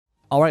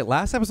Alright,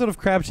 last episode of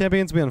Crab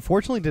Champions, we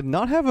unfortunately did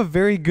not have a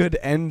very good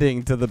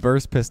ending to the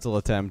burst pistol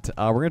attempt.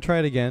 We're gonna try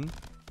it again.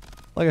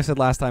 Like I said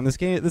last time, this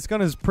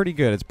gun is pretty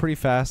good. It's pretty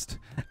fast.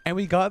 And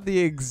we got the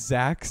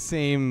exact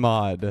same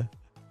mod.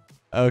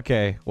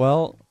 Okay,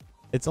 well,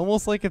 it's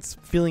almost like it's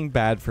feeling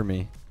bad for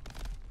me.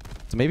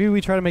 So maybe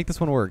we try to make this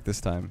one work this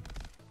time.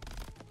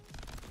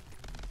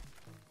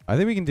 I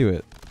think we can do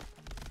it.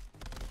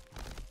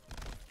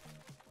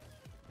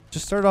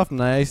 Just start off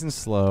nice and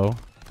slow.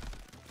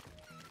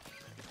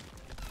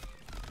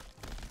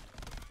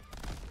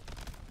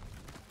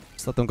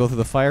 Just let them go through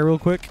the fire real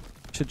quick.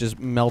 Should just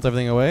melt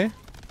everything away.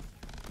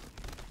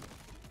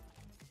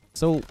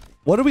 So,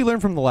 what did we learn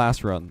from the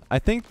last run? I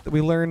think that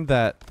we learned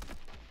that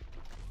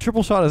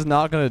triple shot is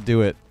not going to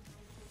do it.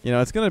 You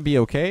know, it's going to be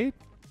okay,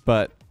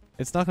 but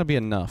it's not going to be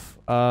enough.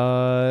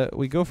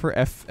 We go for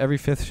every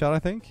 5th shot, I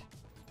think.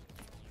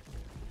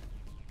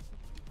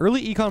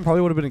 Early econ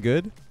probably would have been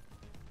good.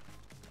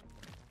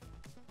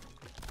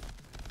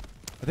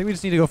 I think we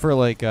just need to go for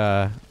like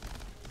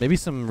maybe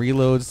some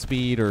reload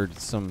speed or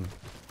some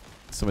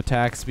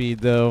attack speed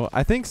though.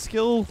 I think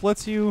skill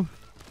lets you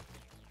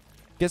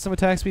get some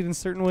attack speed in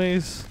certain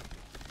ways.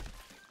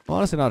 I'm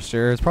honestly not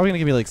sure. It's probably gonna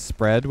give me like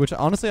spread, which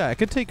honestly I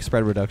could take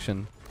spread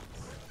reduction.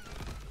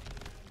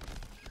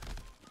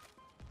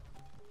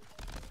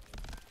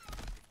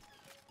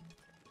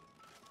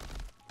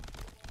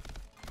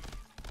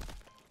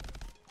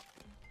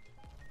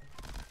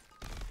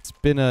 It's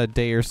been a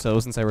day or so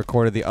since I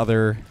recorded the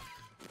other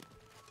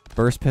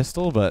burst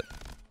pistol, but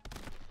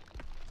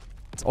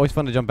it's always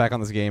fun to jump back on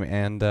this game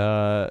and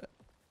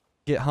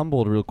get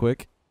humbled real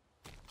quick.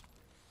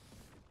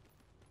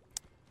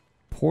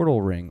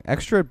 Portal ring.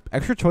 Extra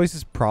choice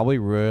is probably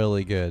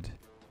really good.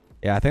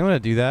 Yeah, I think I'm gonna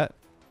do that.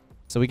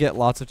 So we get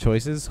lots of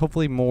choices.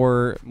 Hopefully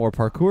more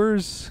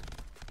parkours.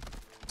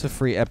 It's a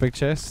free epic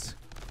chest.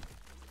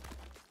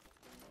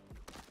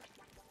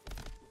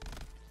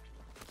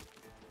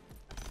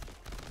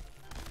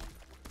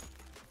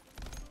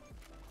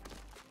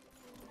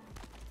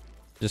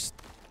 Just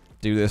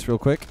do this real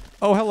quick.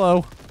 Oh,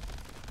 hello.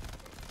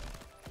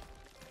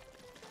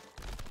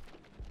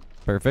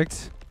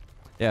 Perfect.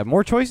 Yeah,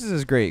 more choices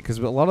is great because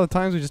a lot of the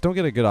times we just don't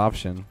get a good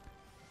option.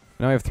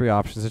 Now we have 3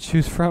 options to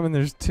choose from and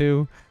there's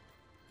 2.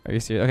 Are you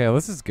serious? Okay, well,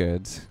 this is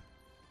good.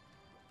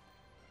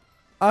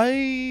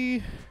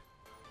 I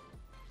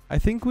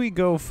think we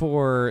go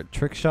for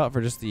trick shot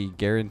for just the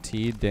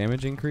guaranteed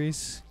damage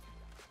increase.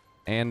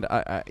 And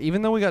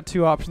even though we got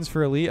 2 options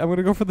for elite, I'm going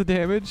to go for the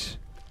damage.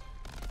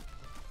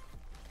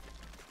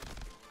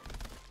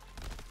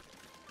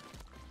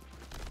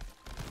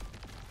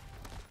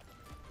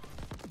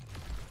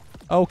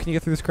 Oh, can you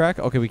get through this crack?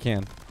 Okay, we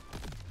can.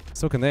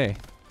 So can they.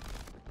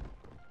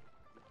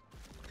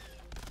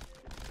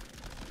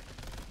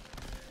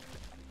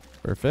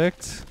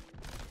 Perfect.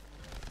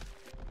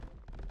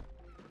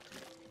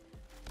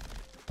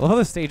 I love how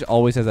this stage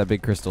always has that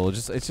big crystal.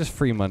 It's just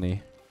free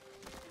money.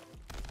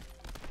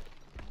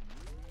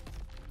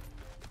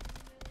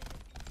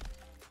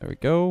 There we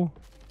go.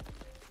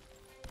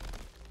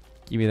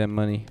 Give me that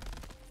money.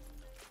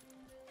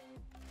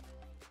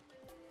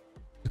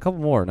 A couple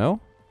more, no?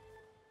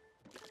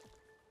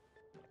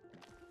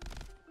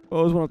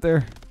 Oh, there's one up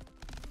there.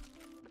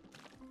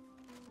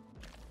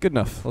 Good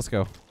enough. Let's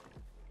go.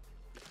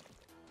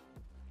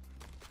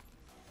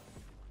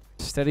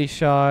 Steady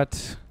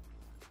shot.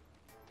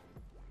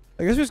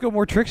 I guess we just go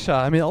more trick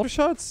shot. I mean, ultra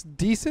shot's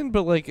decent,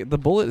 but like the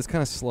bullet is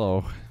kind of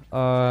slow.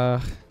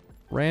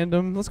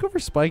 Random. Let's go for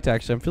spiked.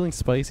 Actually, I'm feeling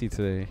spicy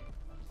today.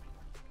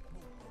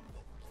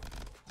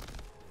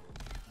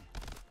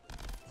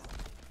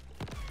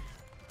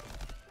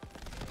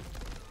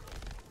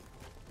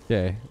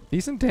 Okay,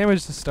 decent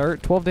damage to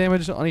start. 12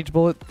 damage on each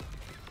bullet.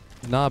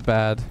 Not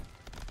bad.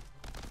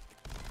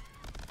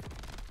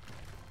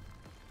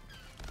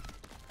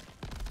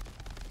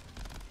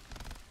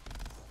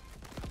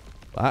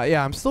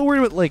 Yeah, I'm still worried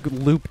about like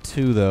loop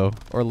 2 though,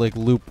 or like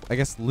loop. I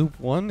guess loop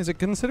 1. Is it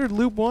considered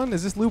loop 1?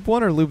 Is this loop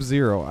 1 or loop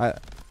 0? I'm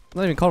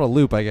not even called a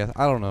loop. I guess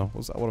I don't know.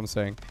 What's what I'm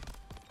saying.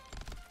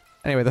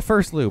 Anyway, the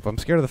first loop. I'm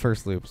scared of the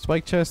first loop.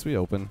 Spike chest. We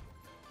open.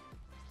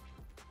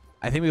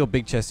 I think we go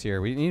big chest here.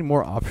 We need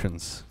more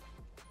options.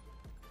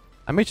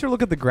 I made sure to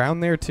look at the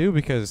ground there too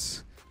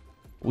because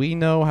we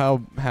know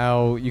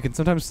how you can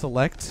sometimes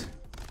select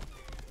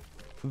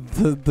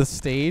the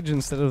stage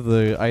instead of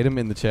the item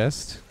in the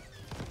chest.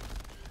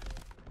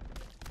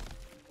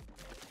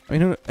 I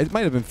mean, it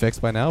might have been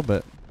fixed by now,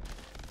 but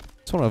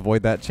just want to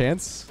avoid that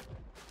chance.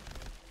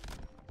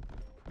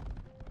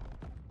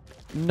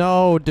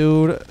 No,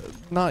 dude,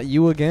 not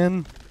you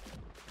again.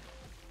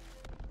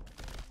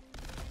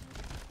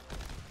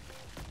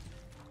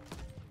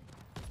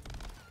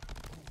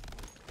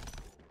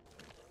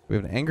 We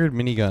have an angered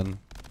minigun.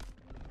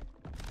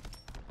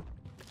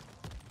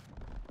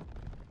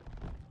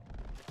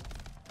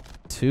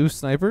 Two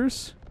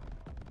snipers.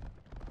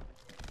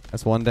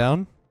 That's one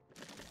down.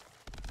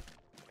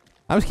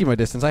 I'm just keeping my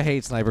distance. I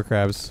hate sniper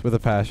crabs with a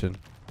passion.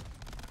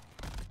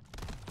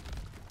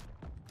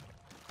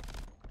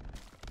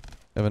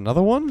 Have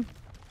another one?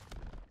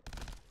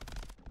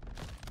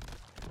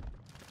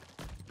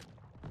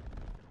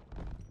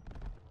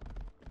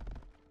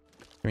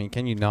 mean,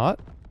 can you not?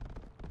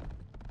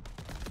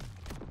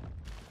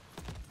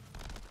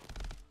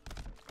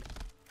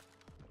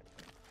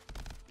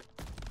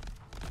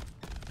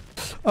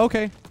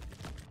 Okay.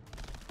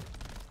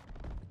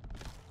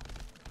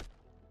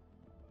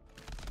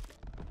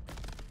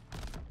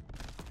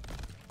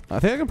 I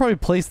think I can probably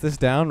place this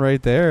down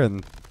right there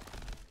and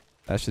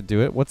that should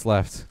do it. What's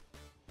left?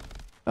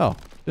 Oh,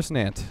 just an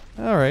ant.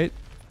 Alright.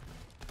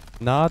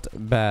 Not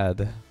bad.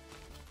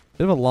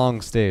 Bit of a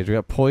long stage. We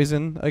got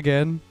poison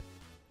again.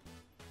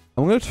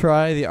 I'm going to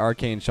try the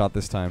arcane shot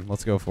this time.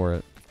 Let's go for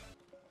it.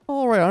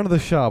 Alright, onto the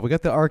shop. We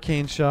got the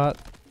arcane shot.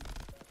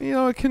 You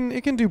know, it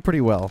can do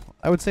pretty well.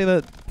 I would say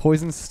that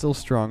poison's still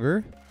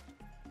stronger.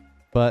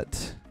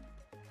 But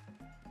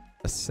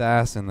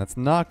assassin, that's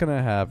not going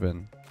to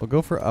happen. We'll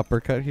go for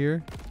uppercut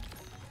here.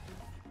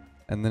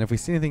 And then if we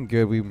see anything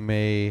good, we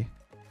may...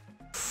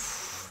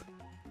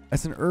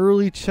 That's an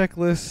early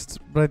checklist,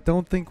 but I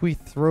don't think we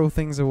throw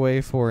things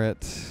away for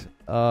it.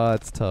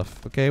 It's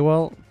tough. Okay,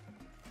 well...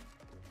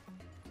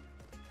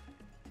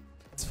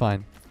 It's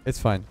fine. It's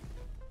fine.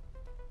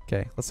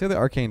 Okay, let's see how the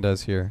arcane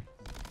does here.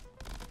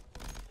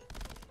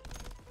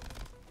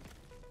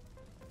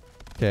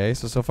 Okay,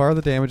 so far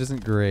the damage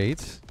isn't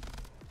great.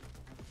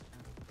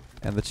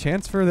 And the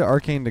chance for the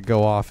arcane to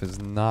go off is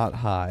not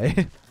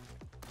high.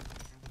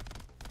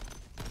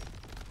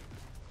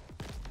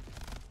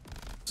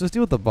 So let's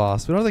deal with the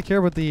boss. We don't really care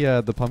about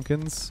the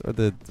pumpkins or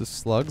the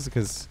slugs,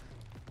 because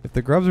if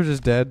the grubs are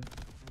just dead,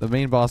 the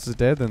main boss is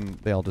dead, then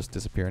they all just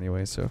disappear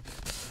anyway, so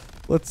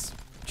let's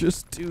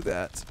just do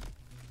that.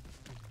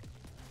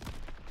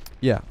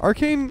 Yeah,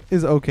 arcane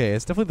is okay.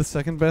 It's definitely the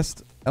second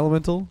best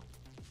elemental.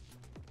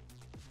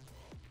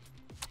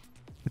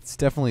 It's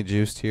definitely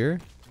juiced here.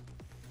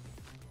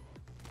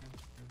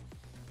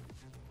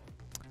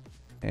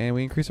 And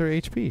we increase our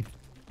HP.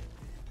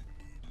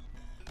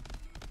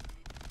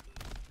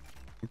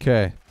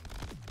 Okay.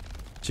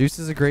 Juice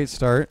is a great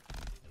start.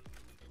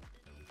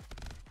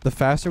 The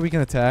faster we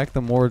can attack,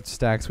 the more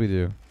stacks we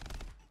do.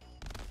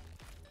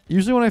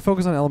 Usually when I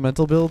focus on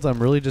elemental builds,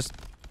 I'm really just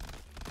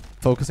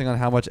focusing on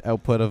how much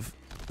output of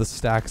the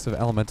stacks of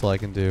elemental I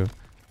can do.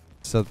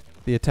 So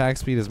the attack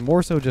speed is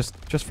more so just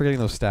for getting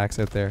those stacks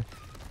out there.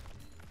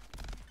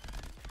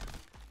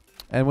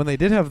 And when they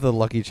did have the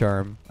lucky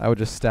charm, I would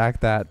just stack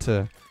that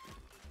to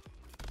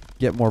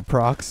get more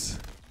procs.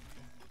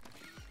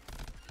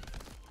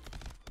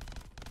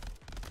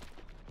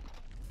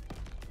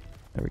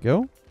 There we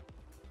go.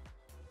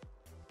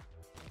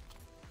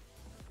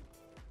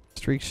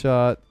 Streak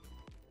shot.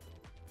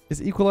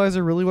 Is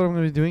equalizer really what I'm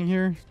going to be doing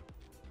here?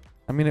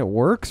 I mean, it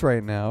works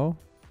right now.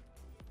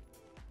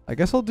 I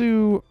guess I'll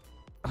do...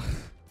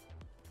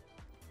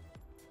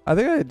 I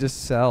think I'd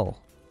just sell.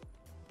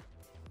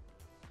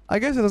 I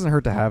guess it doesn't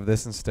hurt to have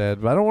this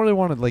instead, but I don't really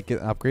want to like get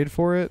an upgrade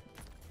for it.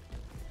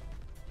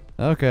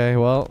 Okay,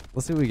 well,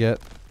 let's see what we get.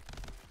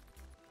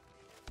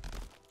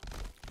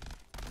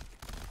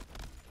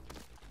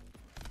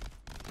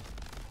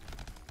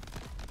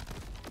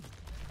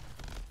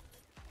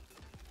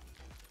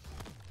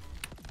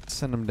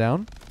 Send them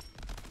down.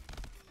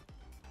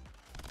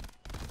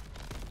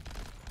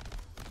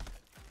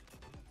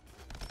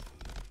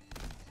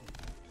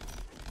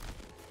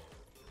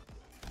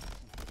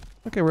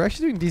 Okay, we're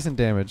actually doing decent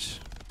damage.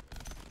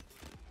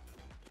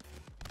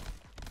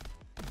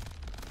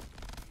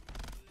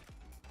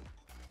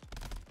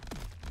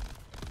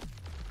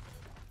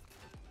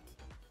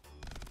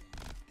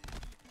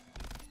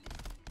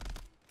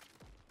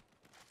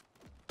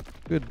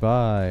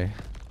 Goodbye.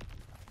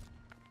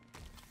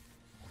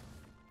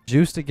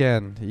 Juiced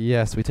again.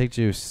 Yes, we take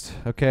juiced.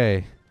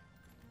 Okay.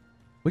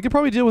 We could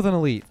probably deal with an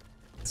elite.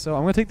 So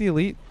I'm going to take the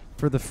elite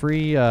for the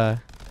free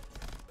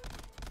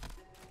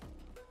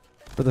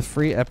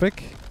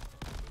epic.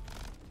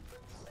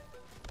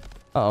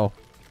 Uh-oh.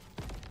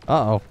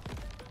 Uh-oh.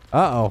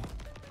 Uh-oh.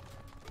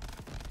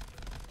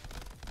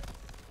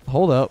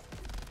 Hold up.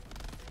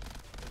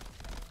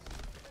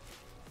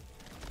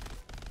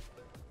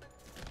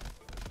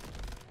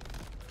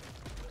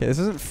 Okay, this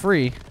isn't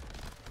free.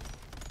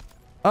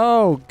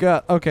 Oh,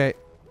 God. Okay.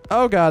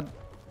 Oh, God.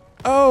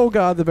 Oh,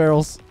 God, the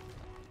barrels.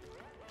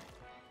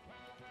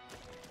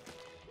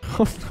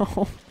 Oh,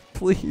 no.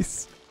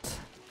 Please.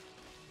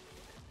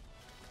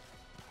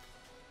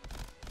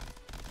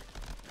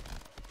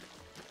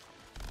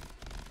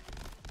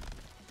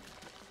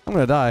 I'm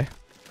gonna die.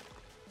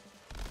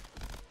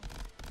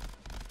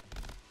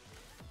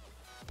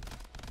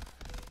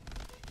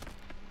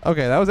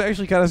 Okay, that was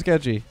actually kind of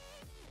sketchy.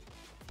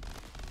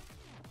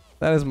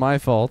 That is my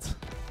fault.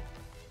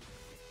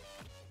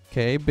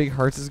 Okay, big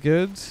hearts is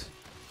good.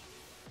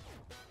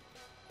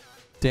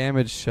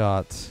 Damage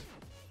shot.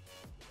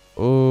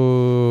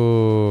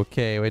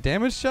 Okay, wait,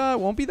 damage shot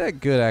won't be that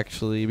good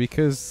actually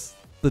because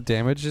the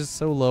damage is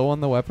so low on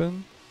the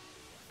weapon.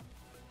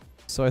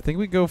 So I think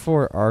we go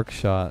for arc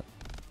shot.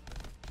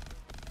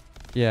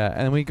 Yeah,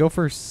 and we go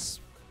for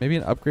maybe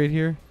an upgrade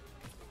here.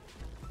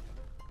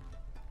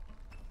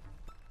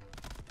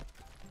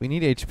 We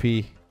need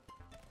HP.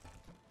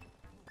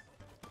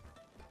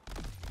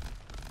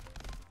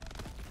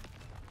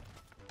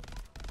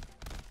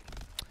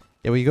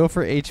 Yeah, we go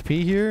for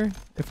HP here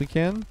if we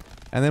can,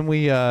 and then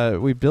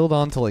we build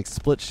on to like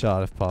split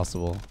shot if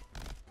possible.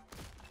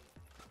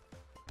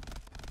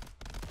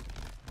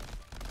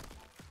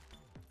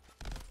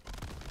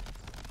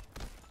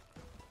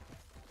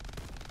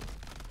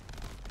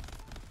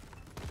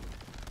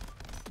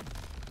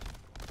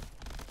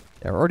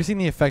 Yeah, we're already seeing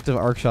the effect of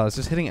arc shot. It's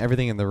just hitting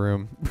everything in the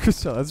room.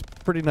 So that's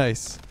pretty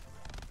nice.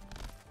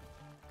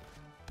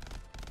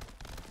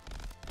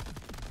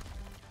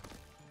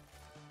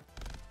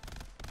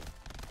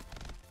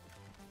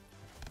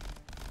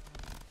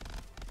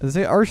 As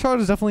I say, arc shot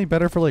is definitely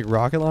better for like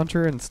rocket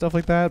launcher and stuff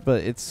like that,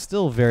 but it's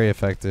still very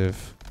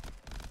effective.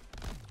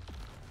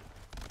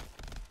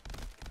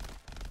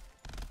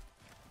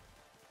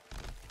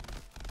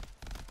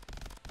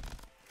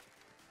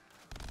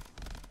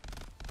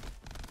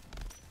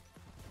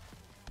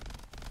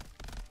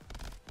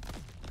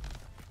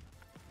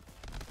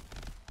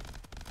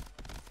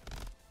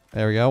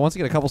 There we go. Once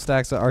you get a couple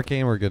stacks of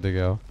arcane, we're good to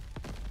go.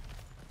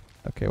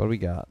 Okay, what do we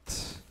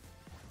got?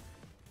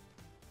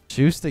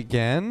 Juiced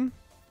again?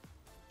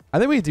 I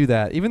think we do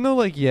that. Even though,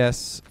 like,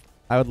 yes,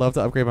 I would love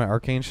to upgrade my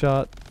arcane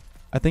shot.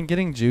 I think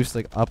getting juiced,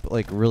 like, up,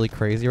 like, really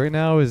crazy right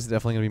now is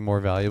definitely going to be more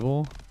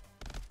valuable.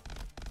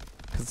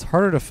 Because it's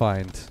harder to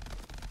find.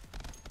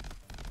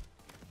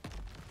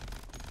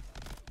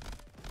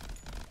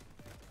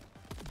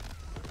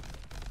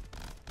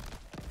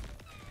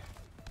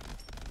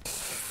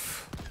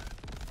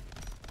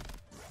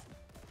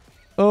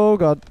 Oh,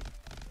 God.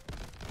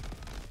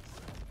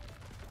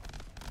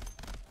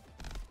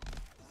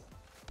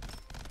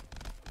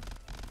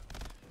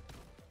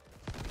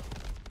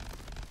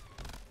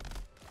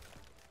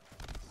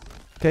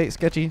 Okay,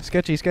 sketchy,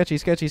 sketchy, sketchy,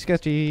 sketchy,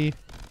 sketchy.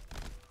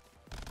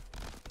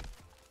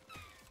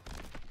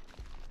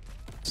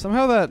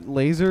 Somehow that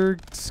laser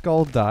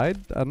skull died.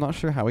 I'm not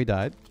sure how he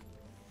died.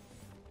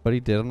 But he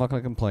did. I'm not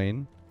going to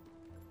complain.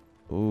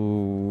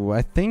 Ooh,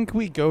 I think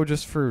we go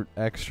just for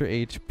extra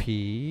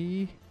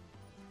HP.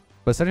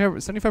 But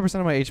 75%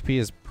 of my HP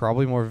is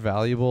probably more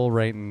valuable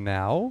right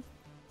now.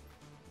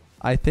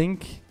 I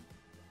think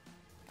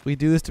we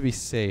do this to be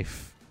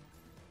safe.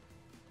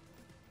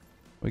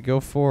 We go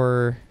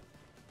for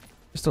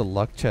just a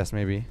luck chest,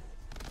 maybe.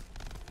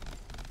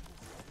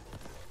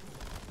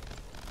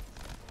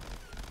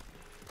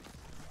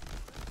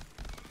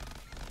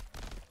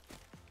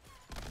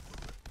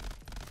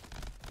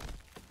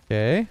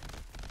 Okay.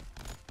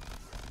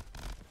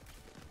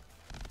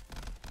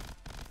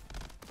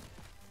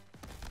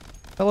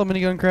 Hello,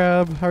 minigun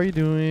crab. How are you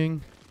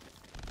doing?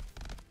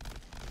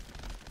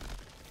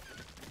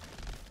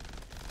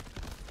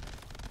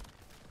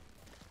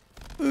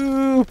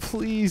 Ooh,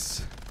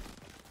 please.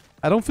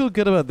 I don't feel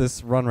good about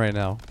this run right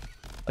now.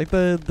 Like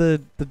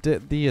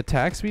the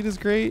attack speed is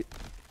great,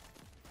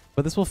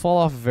 but this will fall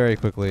off very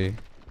quickly.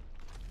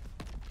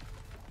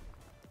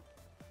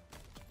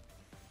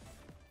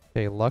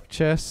 Okay, luck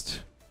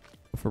chest.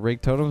 For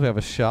rig totems, we have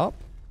a shop.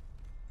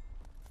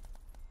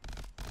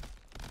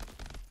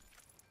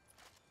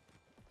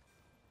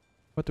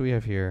 What do we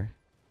have here?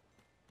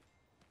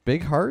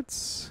 Big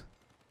hearts?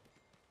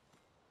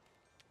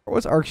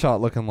 What's arc shot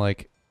looking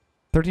like?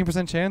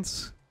 13%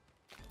 chance?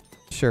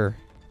 Sure.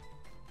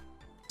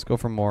 Let's go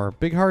for more.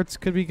 Big hearts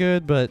could be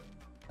good, but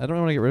I don't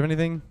want to get rid of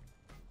anything.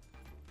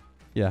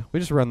 Yeah, we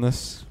just run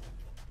this.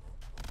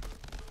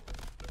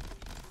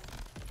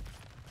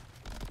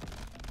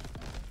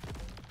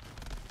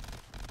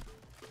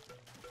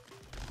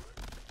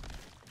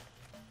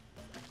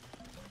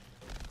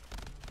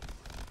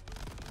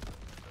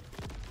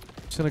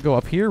 Just gonna go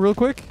up here real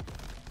quick.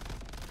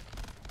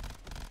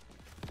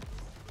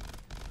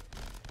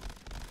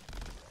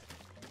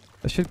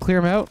 I should clear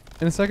him out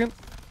in a second.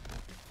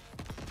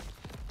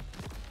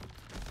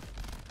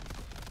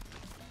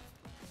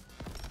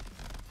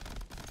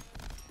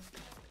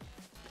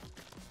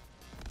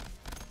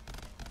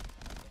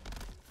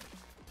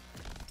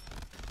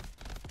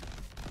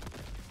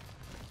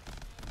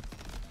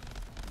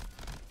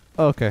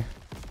 Okay.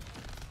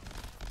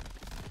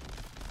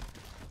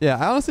 Yeah,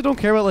 I honestly don't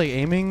care about like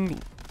aiming,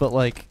 but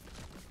like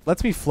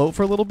lets me float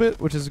for a little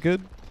bit, which is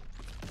good.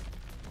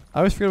 I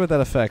always forget about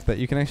that effect, that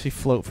you can actually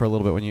float for a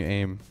little bit when you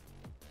aim.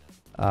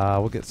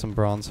 We'll get some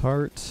bronze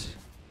heart.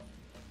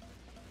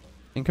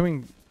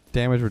 Incoming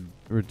damage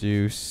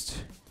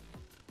reduced.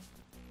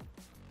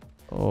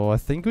 Oh, I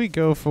think we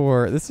go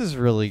for... This is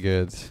really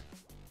good.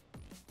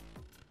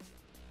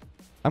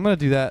 I'm going to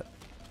do that.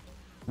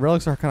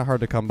 Relics are kind of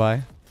hard to come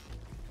by.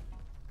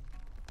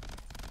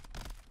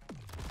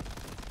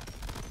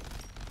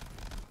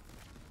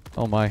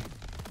 Oh my.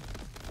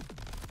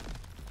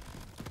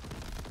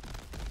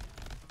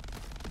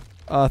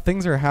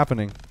 Things are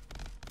happening.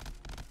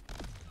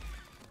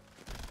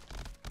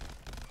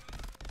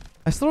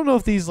 I still don't know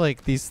if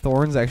these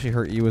thorns actually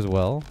hurt you as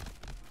well.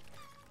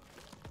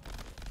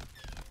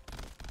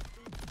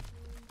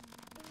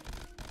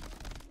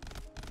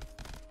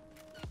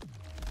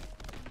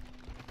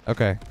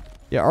 Okay.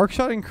 Yeah, arc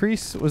shot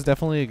increase was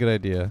definitely a good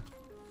idea.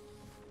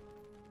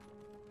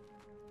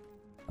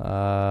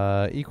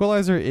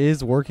 Equalizer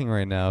is working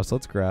right now, so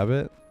let's grab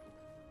it.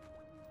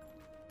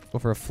 Go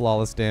for a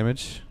flawless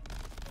damage.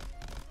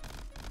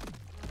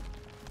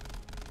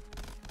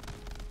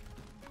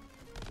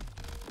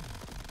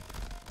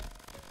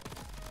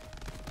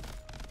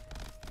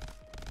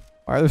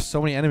 Why are there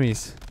so many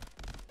enemies?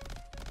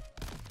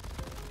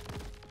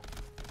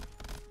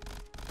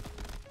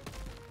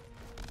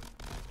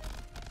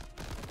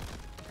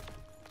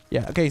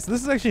 Yeah, okay, so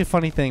this is actually a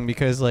funny thing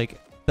because, like,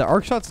 the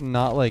arc shot's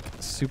not, like,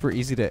 super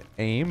easy to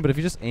aim, but if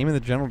you just aim in the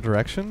general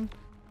direction,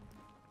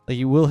 like,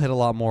 you will hit a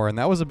lot more, and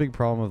that was a big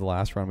problem with the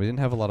last round. We didn't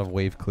have a lot of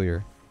wave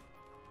clear.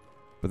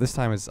 But this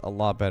time it's a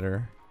lot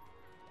better.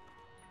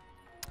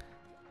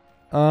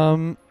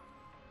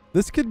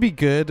 This could be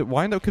good.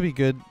 Windup could be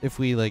good if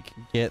we, like,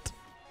 get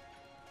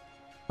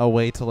a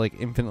way to, like,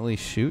 infinitely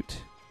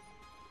shoot.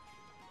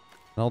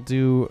 I'll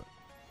do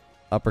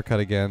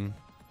uppercut again.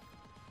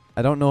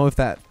 I don't know if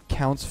that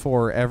counts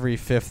for every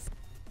 5th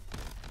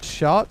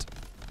shot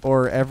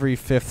or every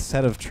 5th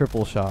set of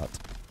triple shot.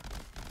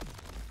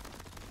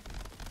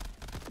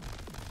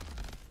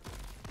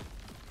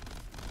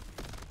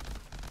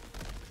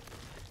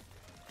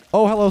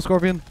 Oh, hello,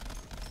 Scorpion.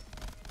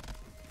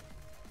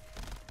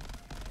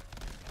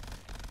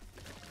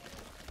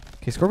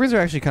 Okay, Scorpions are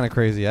actually kind of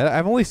crazy.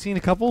 I've only seen a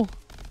couple,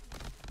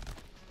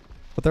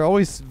 but they're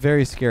always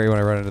very scary when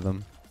I run into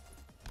them.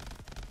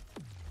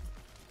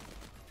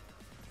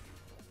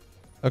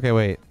 Okay,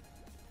 wait.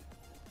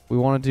 We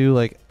want to do,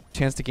 like,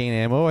 chance to gain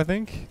ammo, I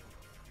think.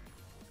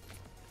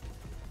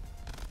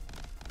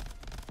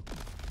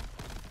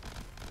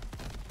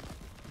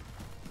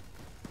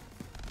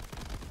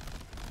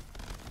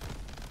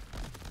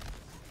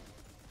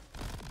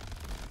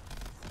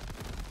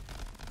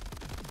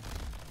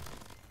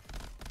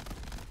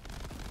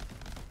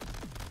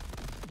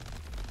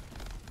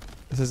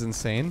 This is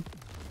insane.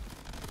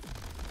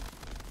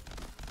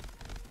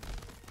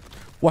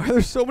 Why are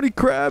there so many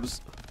crabs?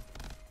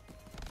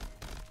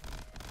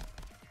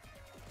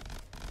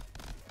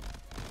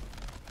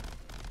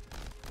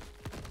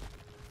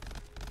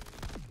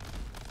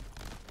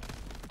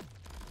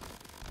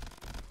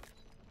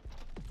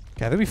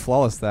 Okay, I think we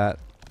flawless that.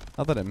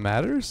 Not that it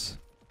matters.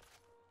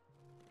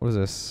 What is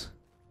this?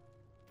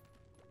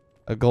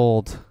 A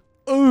gold.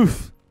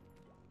 Oof!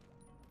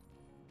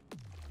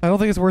 I don't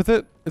think it's worth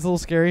it. It's a little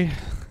scary.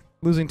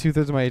 Losing 2/3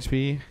 of my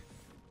HP.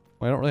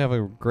 Well, I don't really have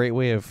a great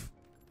way of...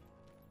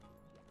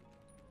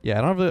 Yeah,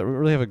 I don't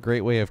really have a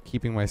great way of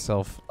keeping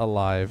myself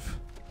alive.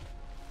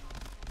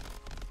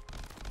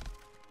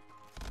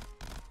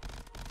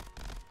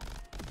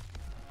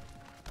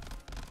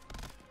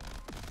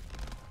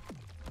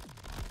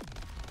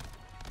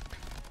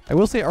 I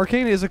will say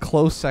Arcane is a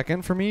close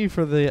second for me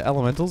for the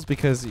elementals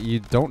because you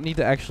don't need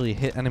to actually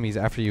hit enemies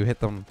after you hit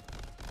them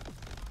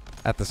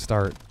at the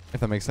start, if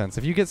that makes sense.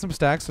 If you get some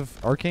stacks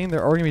of Arcane,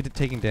 they're already going to be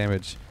taking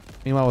damage.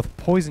 Meanwhile, with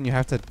Poison, you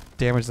have to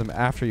damage them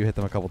after you hit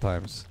them a couple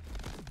times.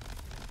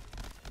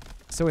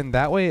 So in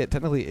that way, it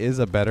technically is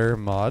a better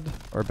mod,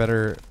 or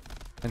better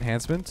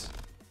enhancement.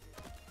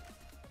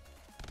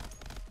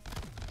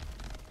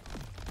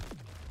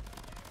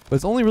 But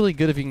it's only really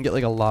good if you can get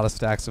like a lot of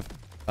stacks of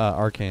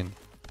Arcane.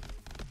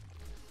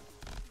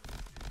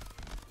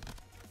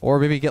 Or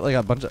maybe get like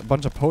a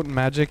bunch of potent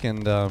magic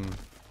and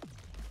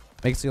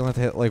makes it you only have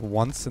to hit like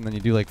once and then you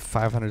do like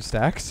 500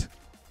 stacks.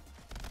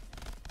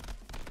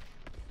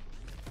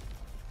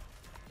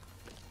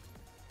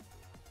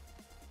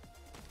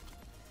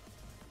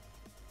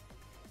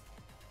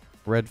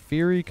 Red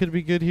Fury could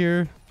be good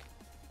here.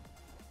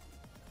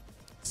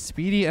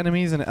 Speedy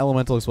enemies and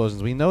elemental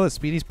explosions. We know that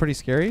Speedy's pretty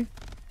scary,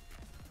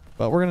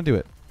 but we're gonna do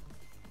it.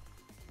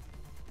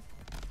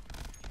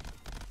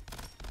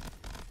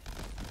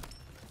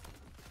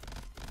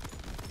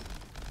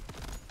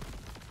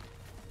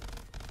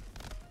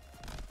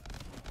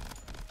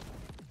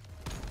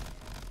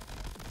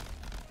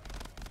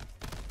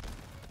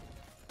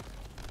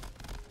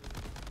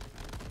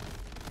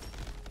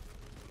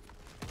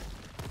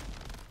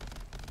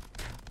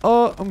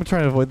 Oh, I'm gonna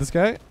try to avoid this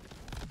guy.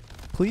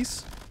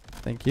 Please.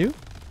 Thank you.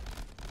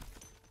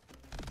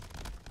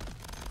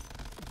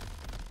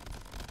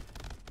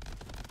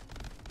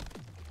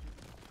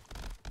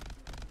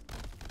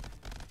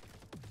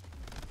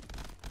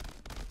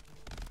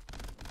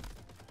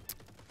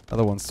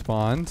 Other one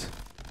spawned.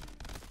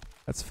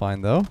 That's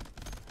fine though.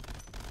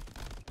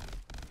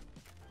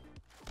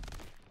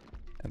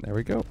 And there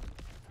we go.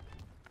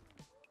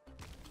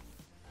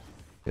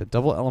 We have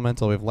double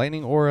elemental. We have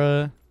lightning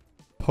aura.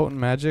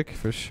 Potent magic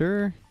for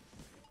sure.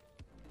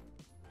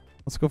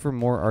 Let's go for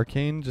more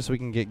arcane just so we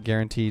can get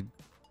guaranteed.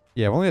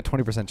 Yeah, we're only at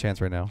 20% chance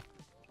right now.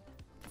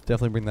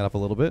 Definitely bring that up a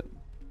little bit.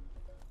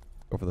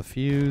 Go for the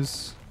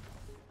fuse.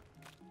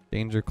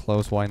 Danger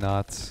close, why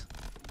not?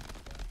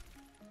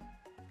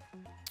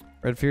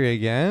 Red Fury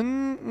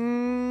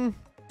again?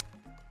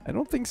 I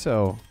don't think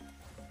so.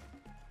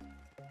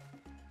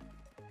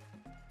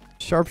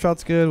 Sharp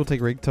shot's good. We'll take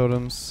Rig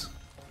Totems.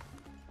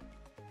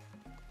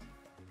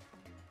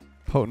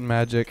 Potent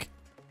magic.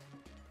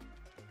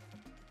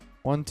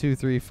 1, 2,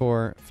 3,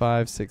 4,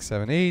 5, 6,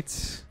 7,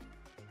 8.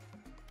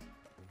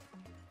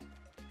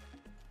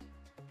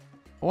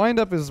 Wind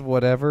up is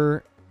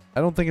whatever.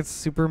 I don't think it's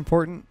super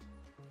important.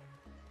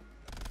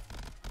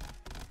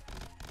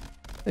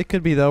 It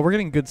could be though. We're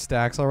getting good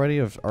stacks already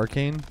of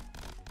arcane.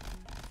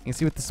 You can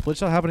see with the split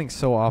shot happening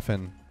so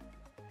often,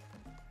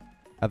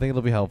 I think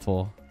it'll be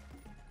helpful.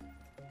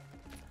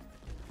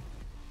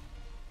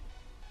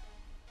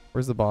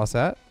 Where's the boss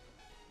at?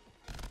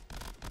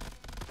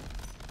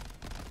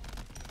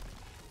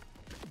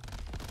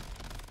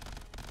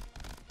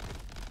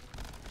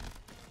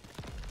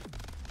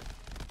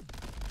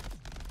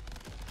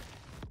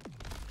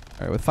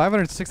 Alright, with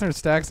 500, 600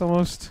 stacks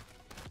almost,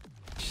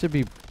 should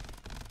be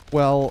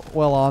well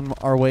on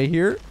our way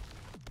here.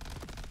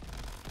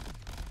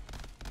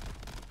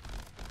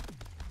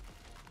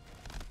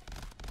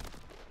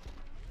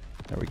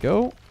 There we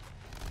go.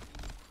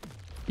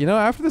 You know,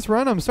 after this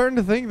run, I'm starting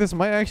to think this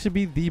might actually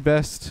be the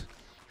best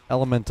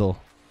elemental.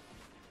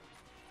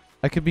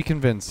 I could be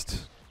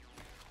convinced.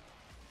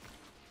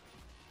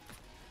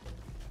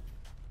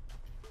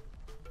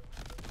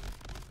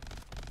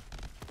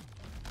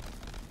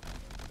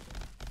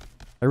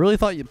 I really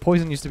thought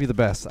poison used to be the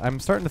best. I'm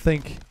starting to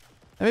think,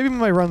 and maybe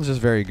my run's just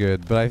very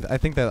good, but I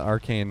think that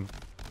arcane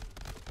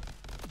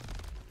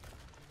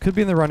could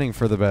be in the running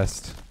for the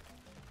best.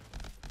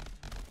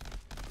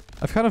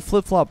 I've kind of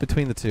flip-flopped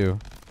between the two.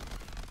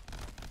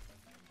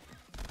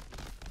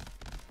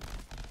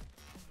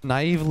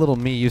 Naive little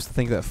me used to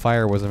think that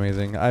fire was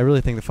amazing. I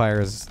really think the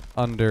fire is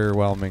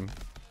underwhelming.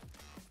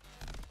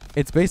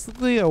 It's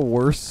basically a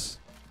worse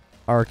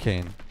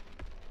arcane.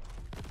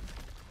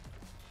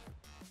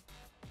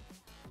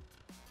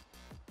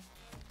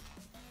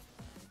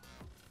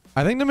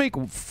 I think to make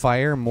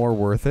fire more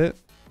worth it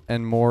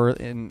and more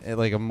in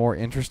like a more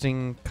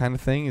interesting kind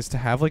of thing is to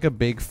have like a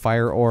big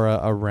fire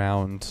aura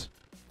around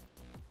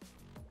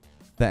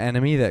the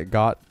enemy that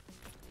got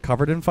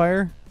covered in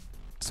fire,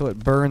 so it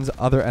burns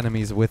other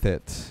enemies with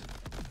it.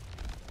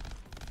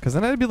 Because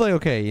then I'd be like,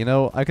 okay, you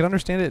know, I could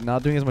understand it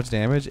not doing as much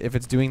damage if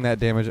it's doing that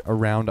damage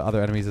around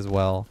other enemies as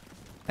well,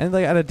 and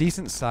like at a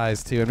decent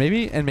size too.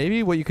 And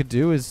maybe what you could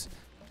do is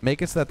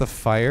make it so that the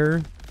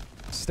fire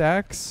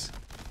stacks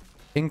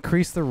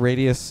increase the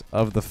radius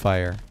of the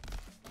fire.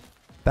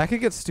 That could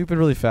get stupid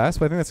really fast,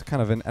 but I think that's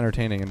kind of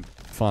entertaining and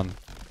fun.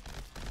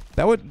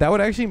 That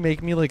would actually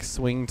make me like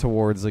swing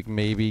towards like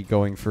maybe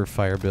going for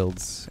fire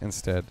builds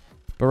instead.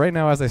 But right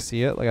now, as I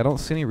see it, like I don't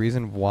see any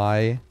reason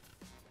why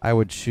I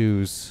would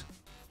choose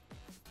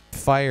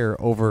fire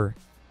over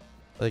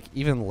like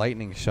even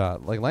lightning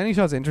shot. Like lightning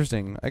shot's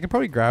interesting. I could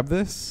probably grab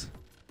this.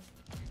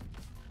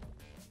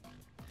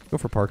 Go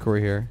for parkour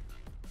here.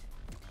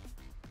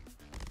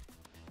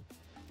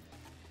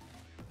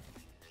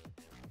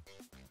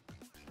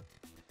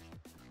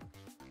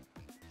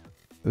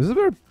 This is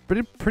a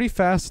pretty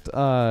fast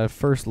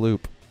first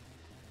loop,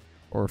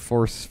 or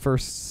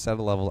first set of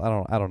levels.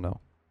 I don't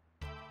know.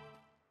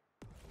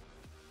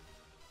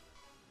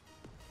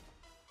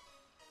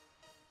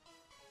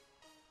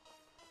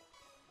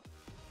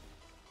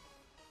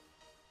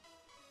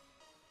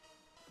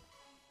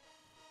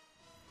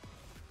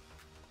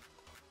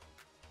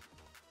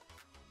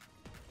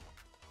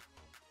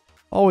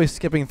 Always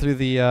skipping through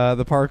the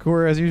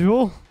parkour as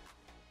usual.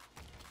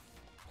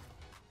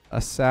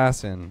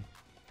 Assassin.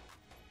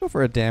 Go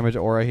for a damage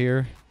aura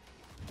here.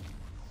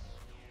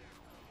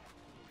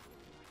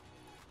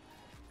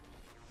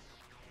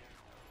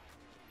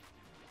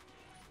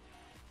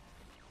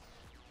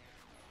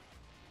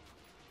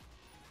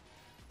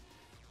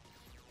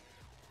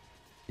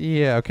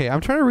 Yeah, okay.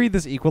 I'm trying to read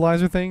this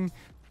equalizer thing.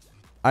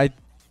 It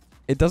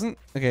doesn't.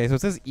 Okay, so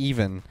it says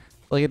even.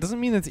 Like, it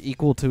doesn't mean it's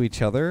equal to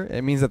each other.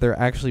 It means that they're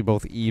actually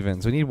both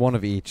even. So we need one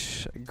of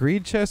each.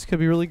 Greed chest could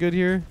be really good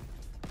here.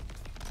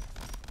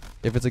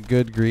 If it's a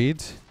good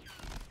greed.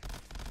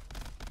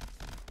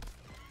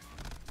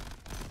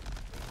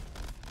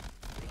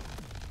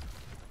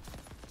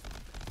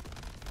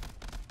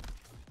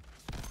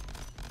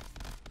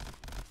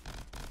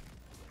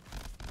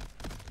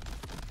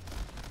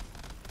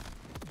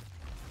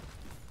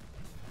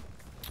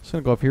 Just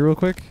gonna go up here real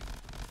quick.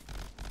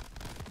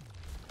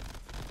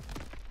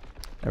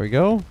 There we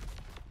go.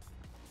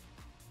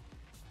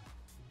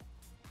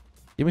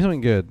 Give me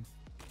something good.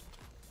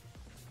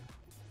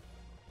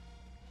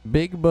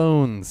 Big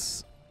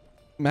bones.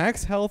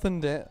 Max health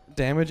and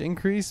damage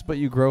increase, but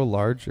you grow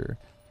larger.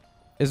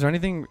 Is there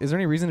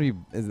any reason to be...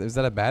 Is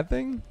that a bad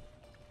thing?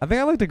 I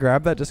think I like to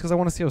grab that just because I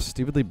want to see how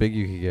stupidly big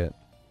you can get.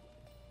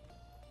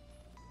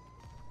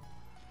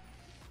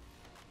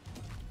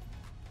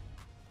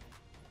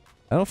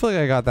 I don't feel like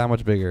I got that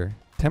much bigger.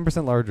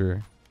 10%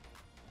 larger.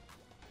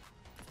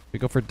 We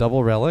go for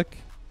double relic.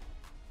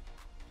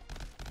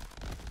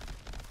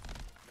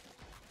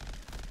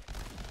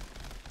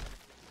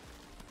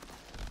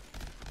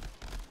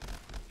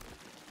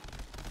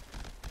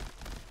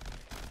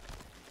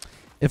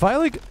 If I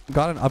like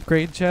got an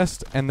upgrade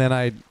chest and then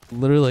I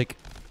literally like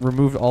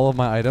removed all of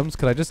my items,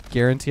 could I just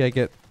guarantee I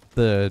get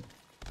the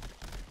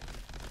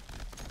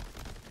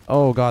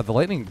Oh god, the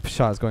lightning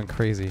shot is going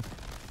crazy.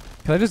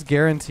 Can I just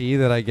guarantee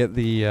that I get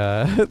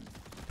the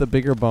the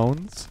bigger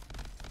bones?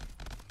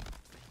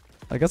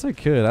 I guess I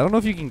could. I don't know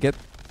if you can get.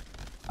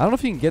 I don't know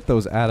if you can get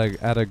those at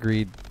a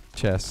greed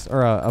chest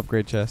or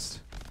upgrade chest.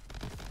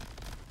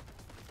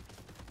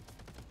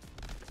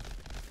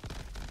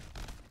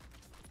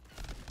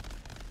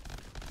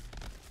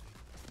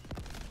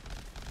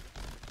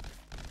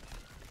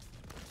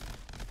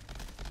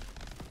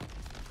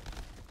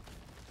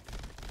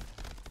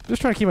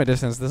 Just trying to keep my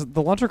distance.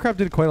 The launcher crab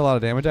did quite a lot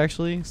of damage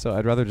actually, so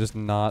I'd rather just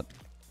not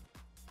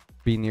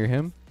be near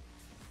him.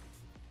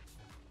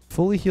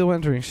 Fully heal when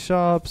entering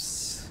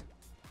shops.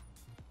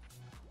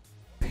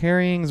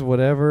 Pairings,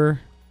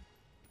 whatever.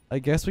 I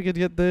guess we could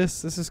get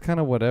this. This is kind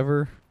of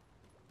whatever.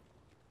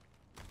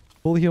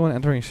 Fully heal when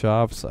entering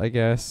shops, I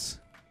guess.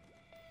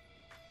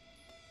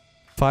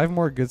 5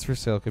 more goods for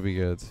sale could be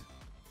good.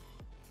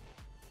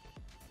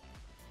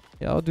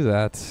 Yeah, I'll do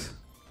that.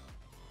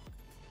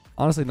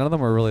 Honestly, none of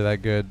them are really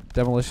that good.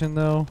 Demolition,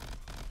 though.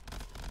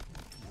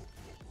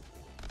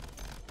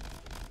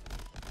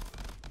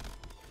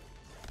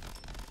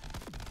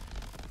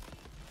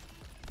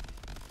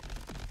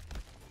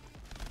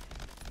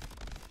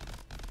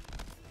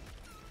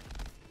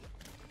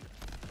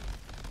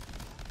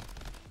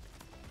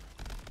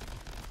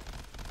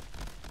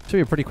 Should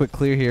be a pretty quick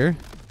clear here.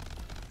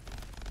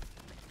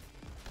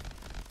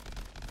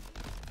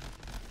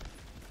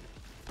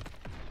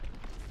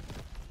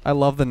 I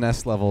love the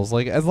nest levels.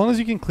 Like, as long as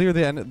you can clear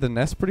the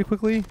nest pretty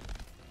quickly,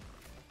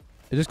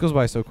 it just goes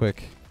by so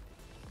quick.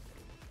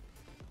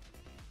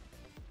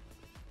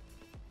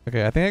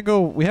 Okay, I think I go...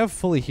 We have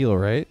fully heal,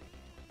 right?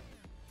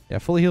 Yeah,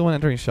 fully heal when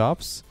entering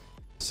shops.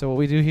 So what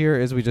we do here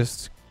is we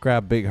just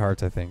grab big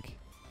hearts, I think.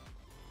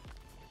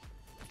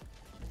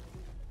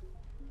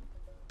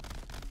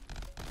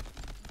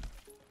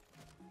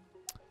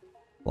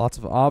 Lots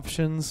of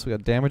options. We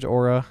got damage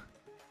aura,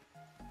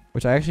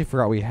 which I actually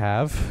forgot we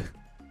have.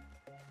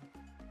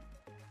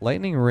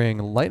 Lightning ring.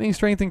 Lightning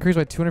strength increased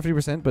by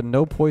 250%, but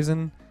no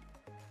poison.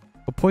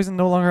 But poison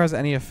no longer has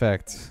any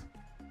effect.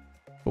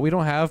 But we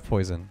don't have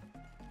poison.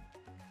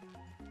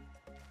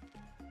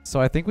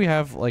 So I think we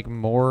have like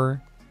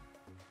more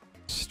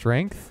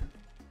strength.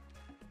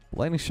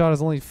 Lightning shot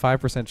is only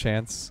 5%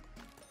 chance.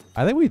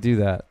 I think we do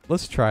that.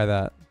 Let's try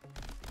that.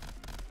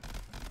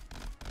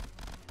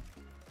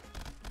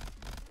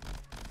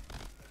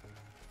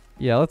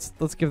 Yeah,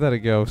 let's give that a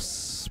go.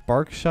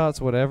 Spark shots,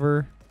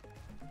 whatever.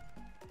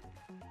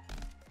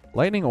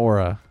 Lightning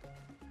aura.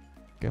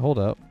 Okay, hold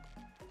up.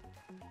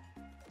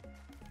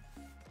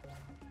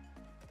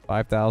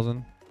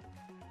 5,000.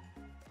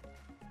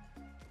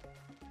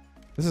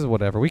 This is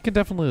whatever. We can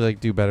definitely like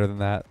do better than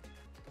that.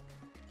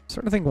 I'm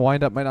starting to think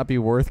wind up might not be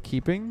worth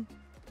keeping.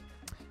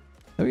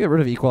 Let me get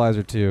rid of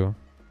equalizer too.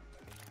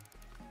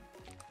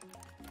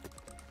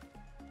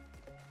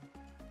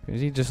 We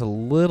need just a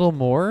little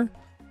more.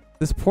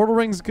 This portal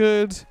ring's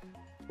good.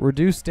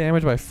 Reduce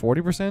damage by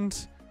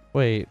 40%.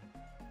 Wait.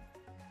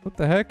 What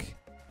the heck?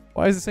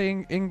 Why is it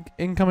saying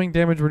incoming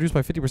damage reduced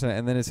by 50%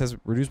 and then it says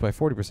reduced by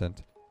 40%?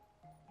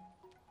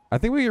 I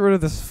think we get rid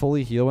of this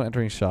fully heal when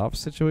entering shops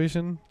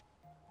situation.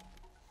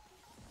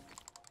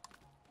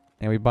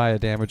 And we buy a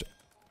damage.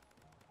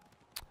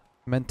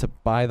 Meant to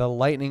buy the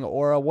lightning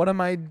aura. What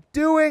am I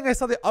doing? I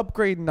saw the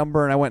upgrade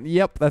number and I went,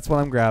 yep, that's what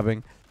I'm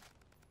grabbing.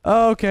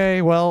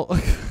 Okay, well.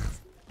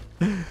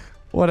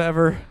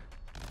 Whatever.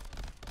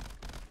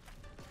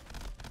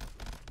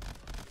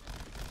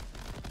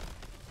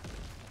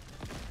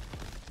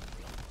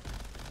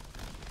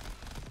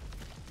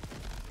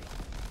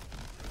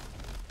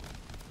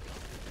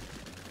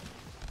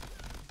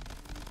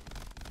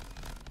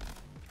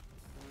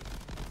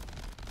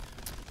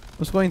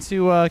 I'm just going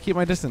to keep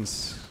my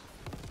distance.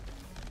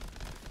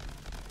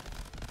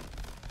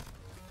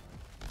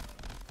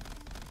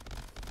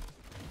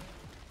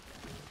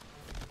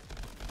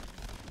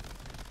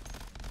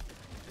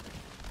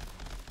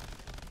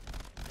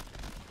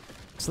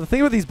 So the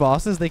thing with these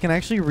bosses, they can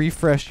actually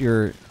refresh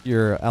your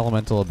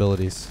elemental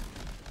abilities.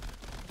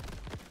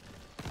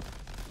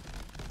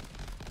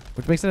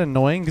 Which makes it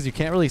annoying because you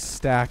can't really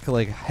stack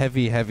like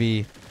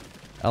heavy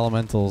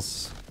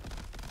elementals.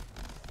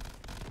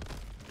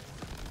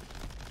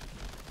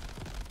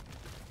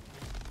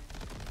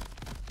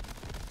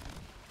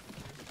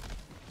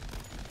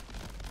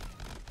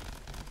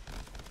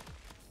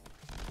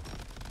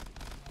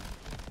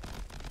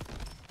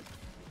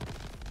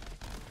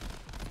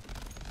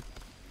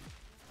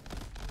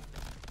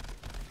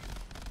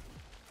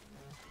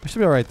 I should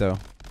be alright though.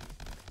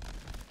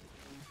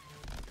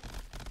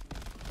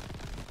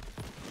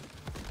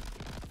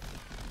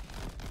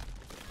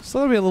 So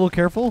gotta be a little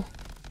careful.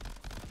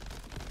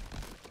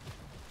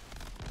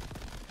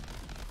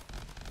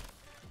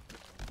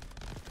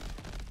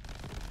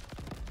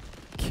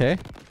 Okay.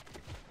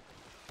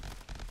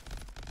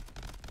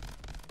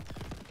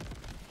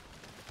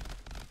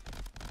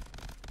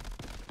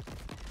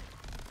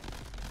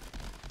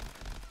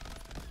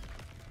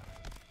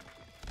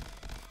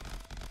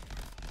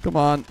 Come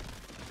on.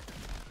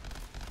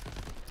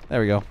 There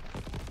we go.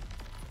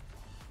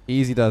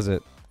 Easy does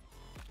it.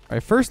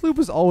 Alright, first loop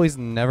was always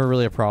never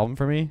really a problem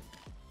for me.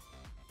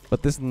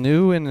 But this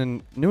new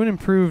and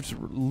improved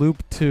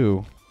loop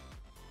 2.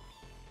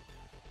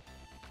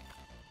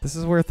 This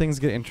is where things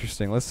get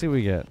interesting. Let's see what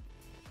we get.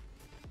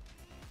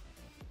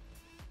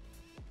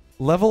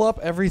 Level up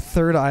every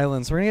 3rd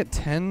island. So we're gonna get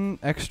 10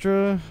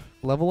 extra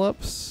level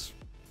ups.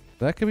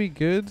 That could be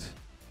good.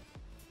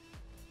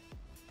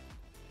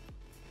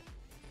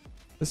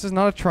 This is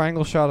not a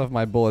triangle shot of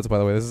my bullets, by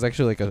the way. This is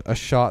actually like a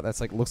shot that's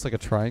like looks like a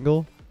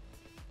triangle.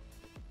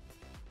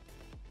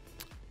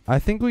 I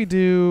think we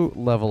do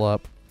level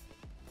up.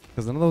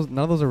 Because none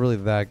of those are really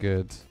that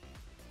good.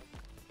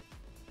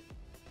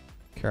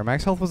 Okay, our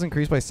max health was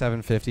increased by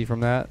 750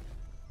 from that.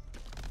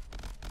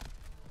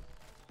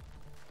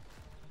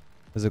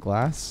 Is it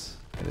glass?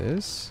 It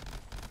is.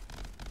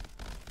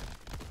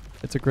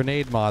 It's a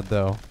grenade mod,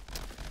 though.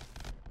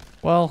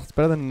 Well, it's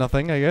better than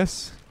nothing, I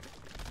guess.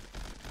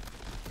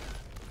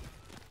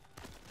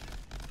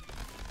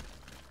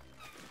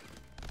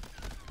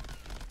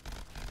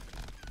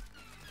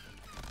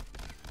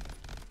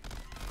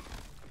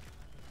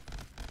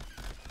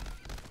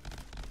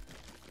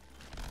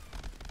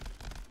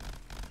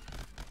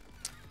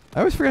 I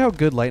always forget how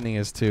good lightning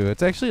is, too.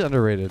 It's actually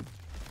underrated.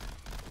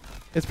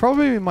 It's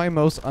probably my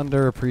most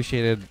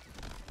underappreciated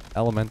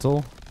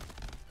elemental.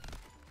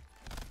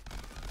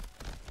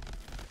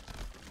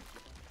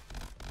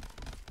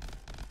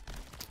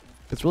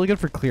 It's really good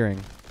for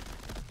clearing.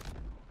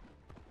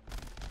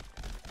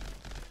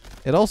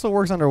 It also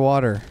works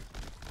underwater,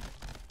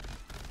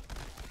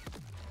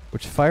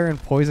 which fire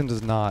and poison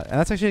does not. And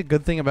that's actually a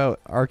good thing about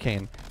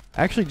Arcane.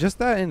 Actually, just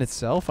that in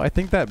itself, I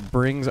think that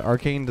brings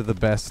Arcane to the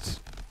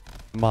best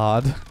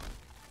mod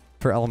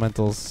for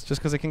elementals,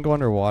 just because it can go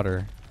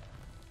underwater.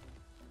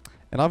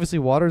 And obviously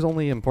water is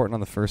only important on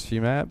the first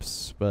few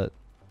maps, but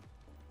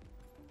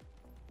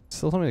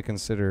still something to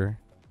consider.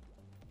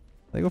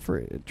 They go for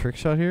a trick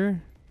shot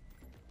here.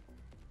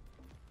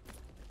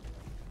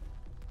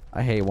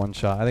 I hate one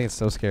shot. I think it's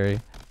so scary.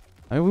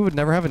 I mean, we would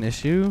never have an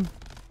issue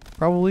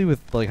probably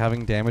with like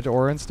having damage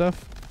aura and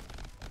stuff,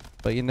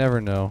 but you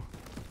never know.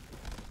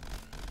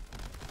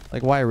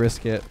 Like, why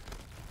risk it?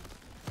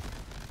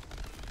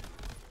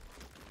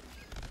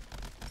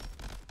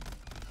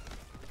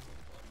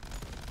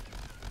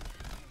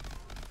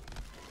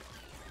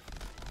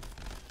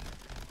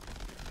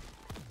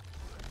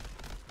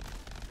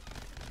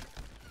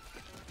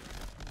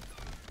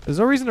 There's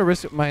no reason to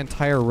risk my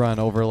entire run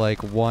over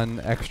like one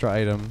extra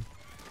item.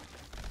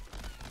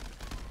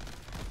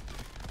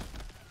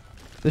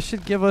 This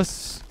should give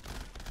us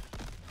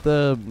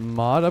the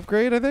mod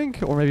upgrade, I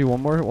think, or maybe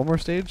one more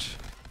stage.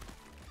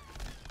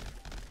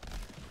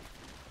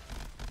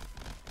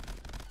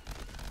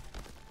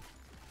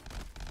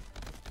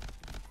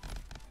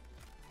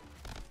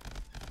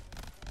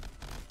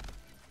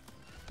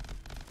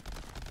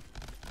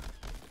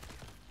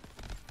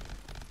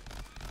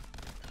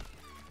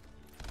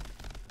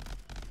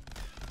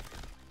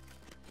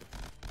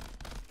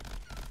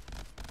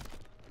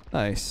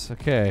 Nice.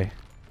 Okay.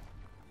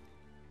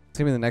 It's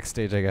gonna be the next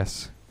stage, I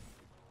guess.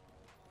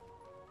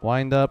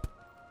 Wind up.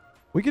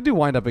 We could do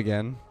wind up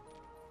again.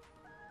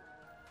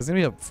 It's gonna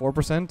be up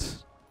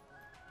 4%.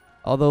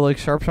 Although, like,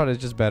 sharp shot is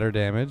just better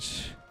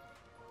damage.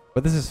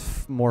 But this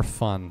is more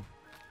fun.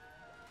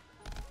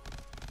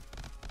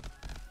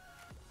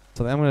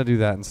 So I'm gonna do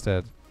that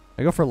instead.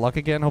 I go for luck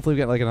again. Hopefully we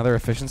get like another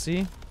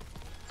efficiency.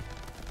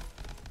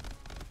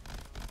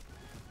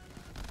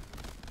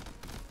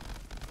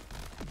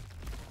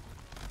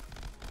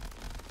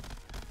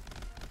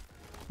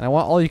 And I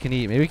want all you can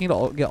eat. Maybe we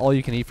can get all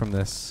you can eat from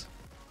this.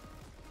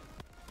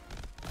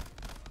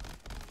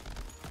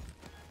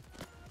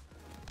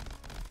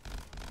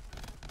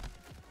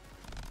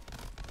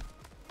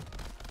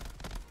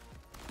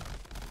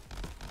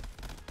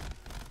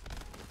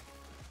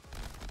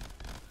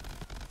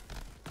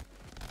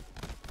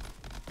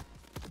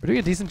 We're doing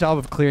a decent job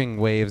of clearing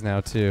waves now,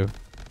 too.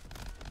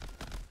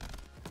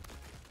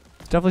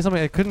 It's definitely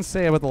something I couldn't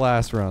say about the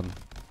last run.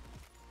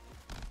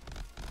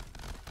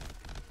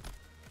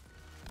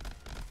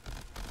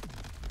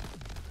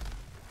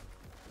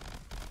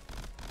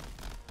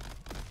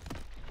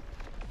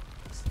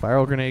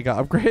 Spiral grenade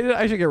got upgraded.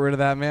 I should get rid of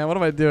that, man. What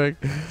am I doing?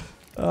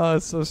 Oh,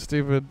 it's so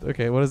stupid.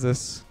 Okay, what is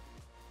this?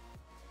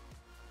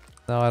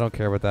 No, I don't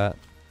care about that.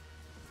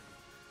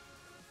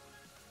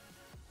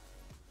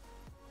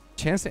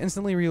 Chance to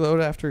instantly reload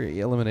after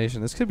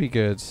elimination. This could be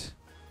good.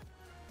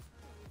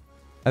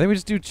 I think we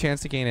just do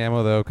chance to gain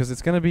ammo, though, because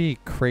it's going to be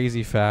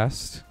crazy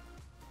fast.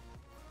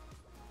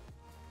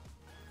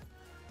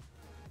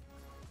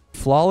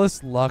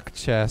 Flawless luck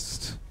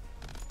chest.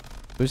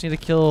 We just need to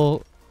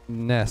kill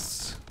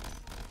nests.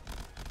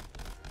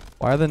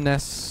 Why are the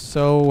nests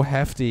so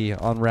hefty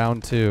on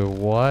round 2?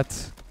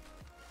 What?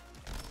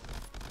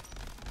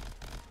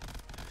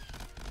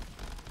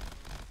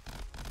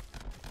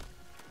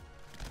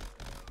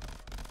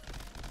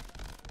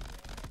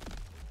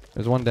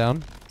 There's one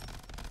down.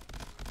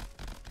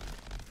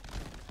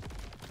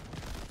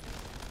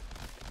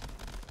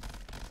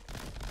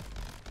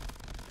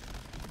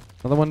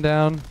 Another one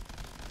down.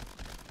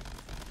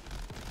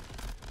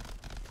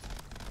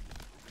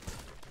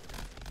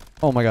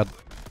 Oh my god.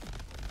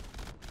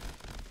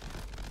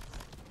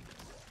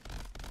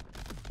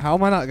 How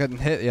am I not getting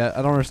hit yet?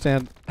 I don't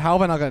understand. How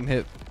have I not gotten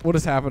hit? What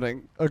is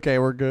happening? Okay,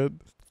 we're good.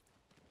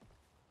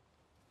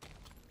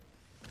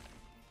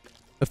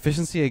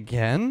 Efficiency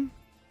again?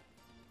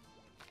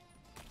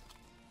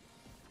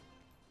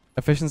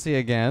 Efficiency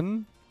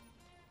again?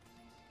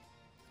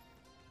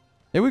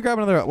 Maybe we grab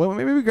another. Well,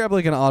 maybe we grab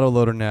like an auto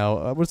loader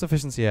now. What's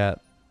efficiency at?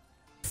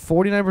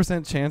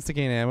 49% chance to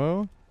gain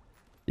ammo.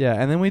 Yeah,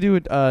 and then we do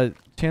a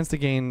chance to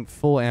gain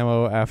full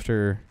ammo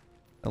after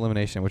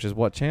elimination, which is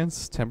what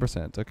chance?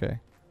 10%. Okay.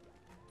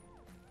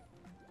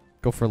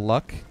 Go for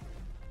luck.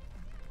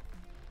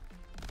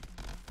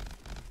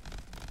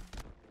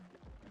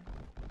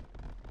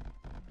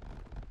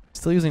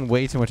 Still using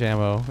way too much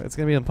ammo. It's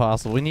gonna be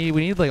impossible. We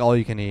need like all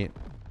you can eat.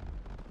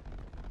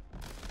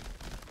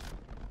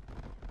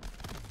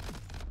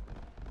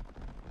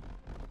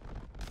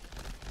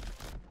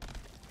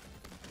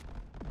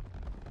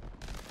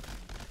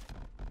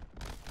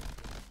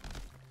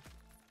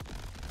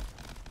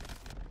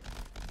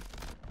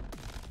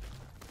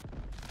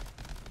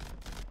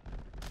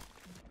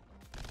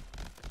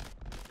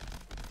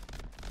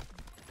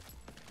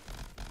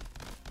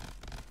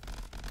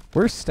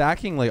 We're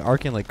stacking like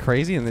arcing like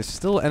crazy, and there's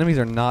still enemies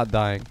are not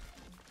dying.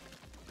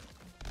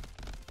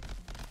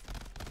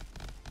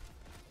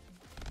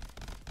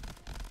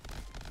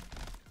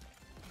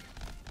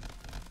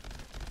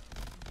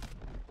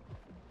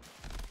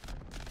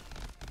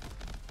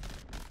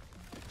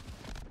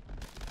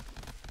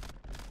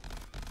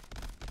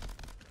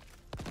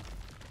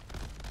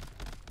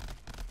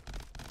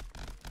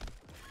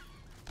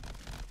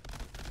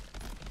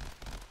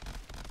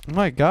 Oh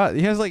my god,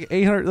 he has like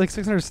 800, like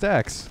 600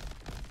 stacks.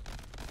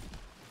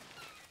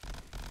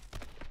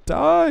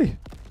 Die!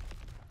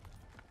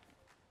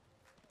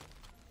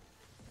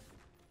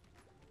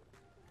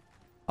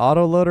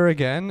 Auto loader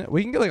again?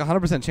 We can get like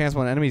 100% chance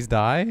when enemies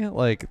die?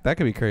 Like, that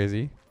could be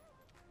crazy.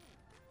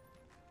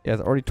 Yeah,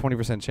 it's already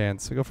 20%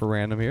 chance. We go for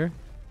random here.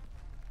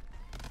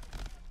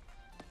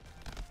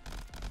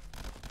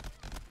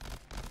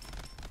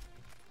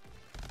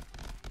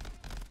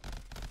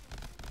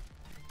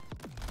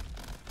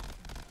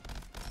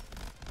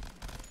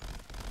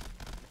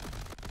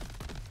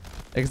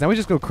 Because now we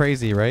just go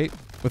crazy, right?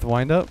 With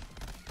wind up.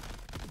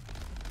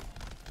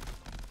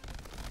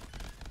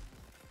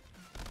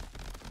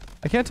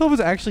 I can't tell if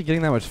it's actually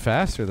getting that much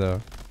faster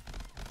though.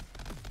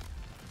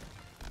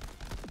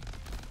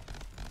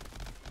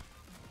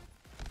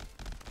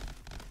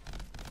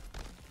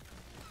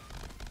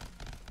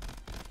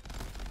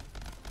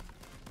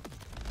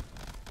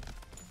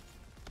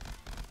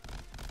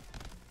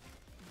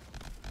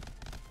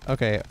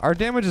 Okay, our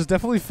damage has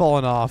definitely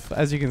fallen off.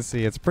 As you can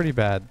see, it's pretty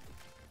bad.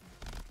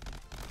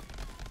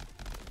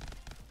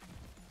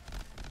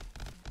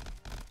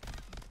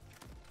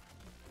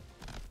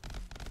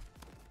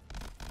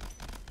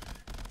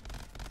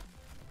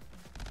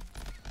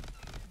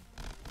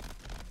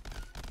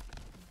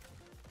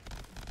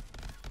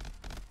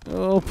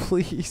 Oh,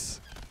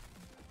 please.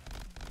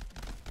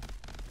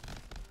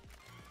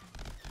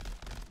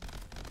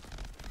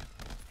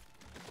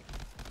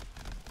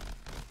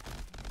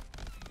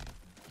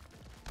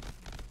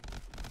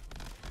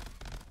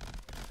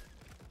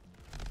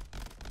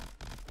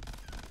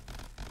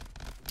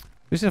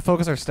 We should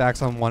focus our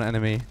stacks on one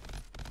enemy.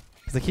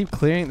 Because they keep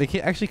clearing,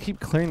 actually keep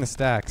clearing the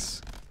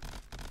stacks.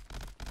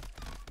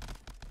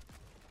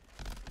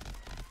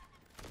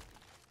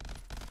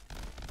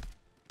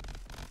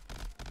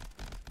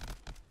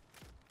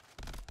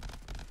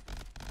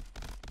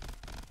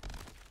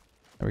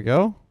 There we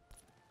go.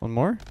 One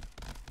more.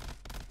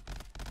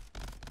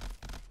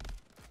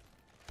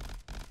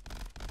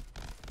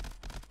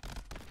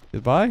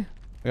 Goodbye.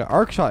 We got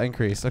arc shot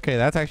increase. Okay,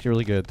 that's actually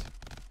really good.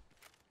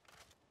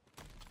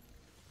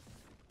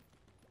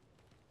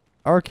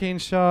 Arcane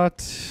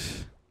shot.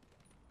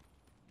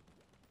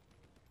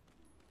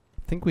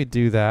 I think we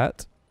do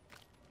that.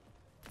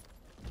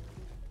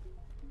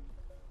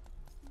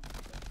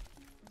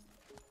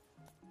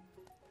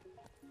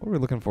 What are we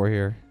looking for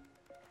here?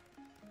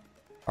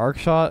 Arc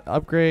shot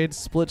upgrade.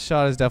 Split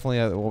shot is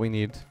definitely what we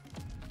need.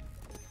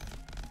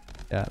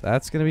 Yeah,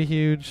 that's gonna be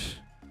huge.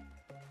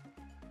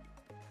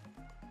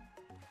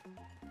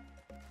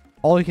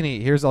 All you can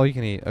eat. Here's all you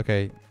can eat.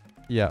 Okay.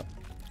 Yeah.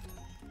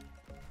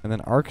 And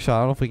then arc shot. I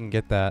don't know if we can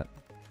get that.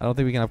 I don't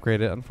think we can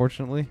upgrade it,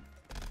 unfortunately.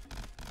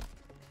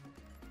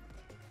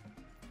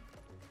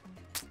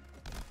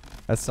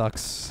 That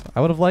sucks.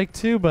 I would have liked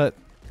to, but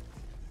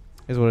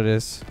is what it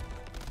is.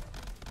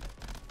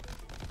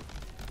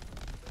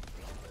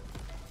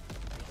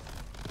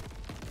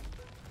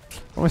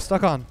 What am I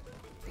stuck on?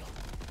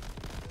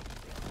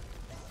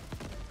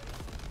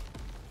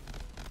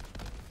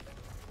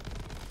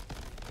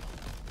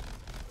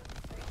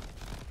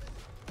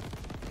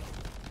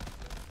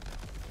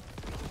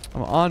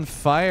 I'm on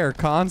fire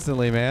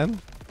constantly,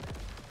 man.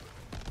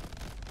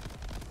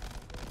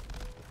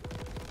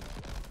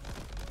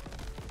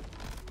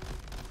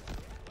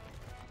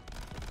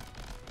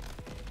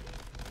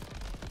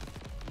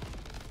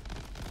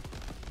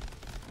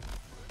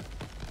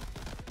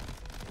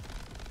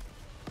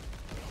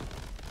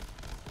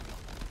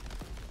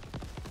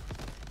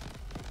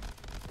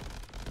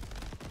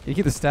 You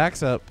keep the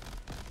stacks up.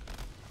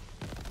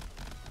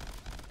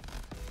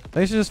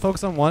 They should just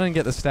focus on one and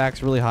get the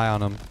stacks really high on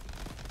them.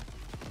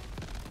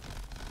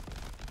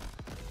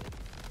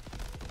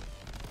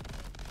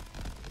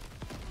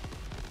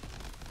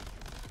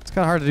 It's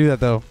kind of hard to do that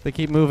though. They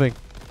keep moving.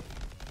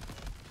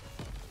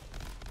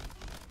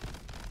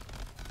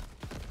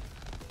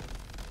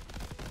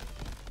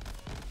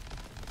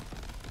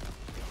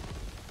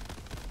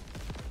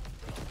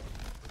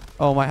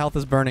 Oh, my health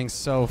is burning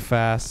so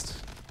fast.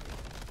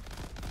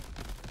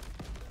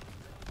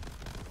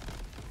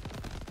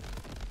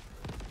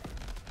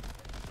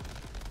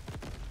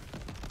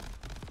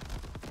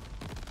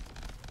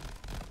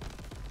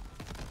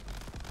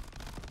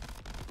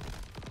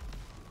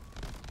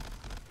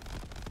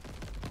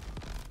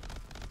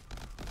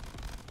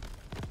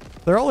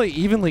 They're all like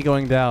evenly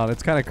going down.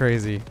 It's kind of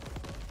crazy.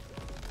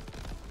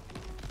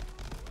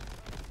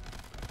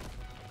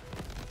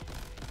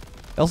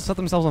 They also set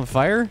themselves on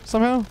fire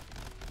somehow?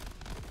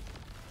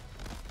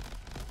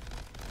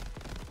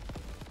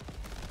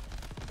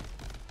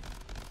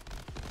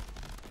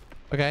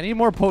 Okay, I need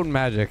more potent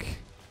magic.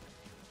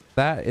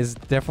 That is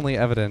definitely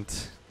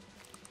evident.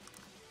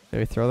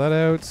 Maybe throw that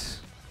out.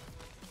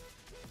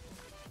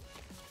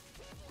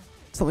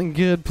 Something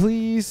good,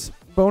 please.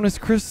 Bonus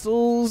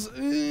crystals.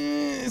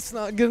 It's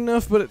not good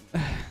enough, but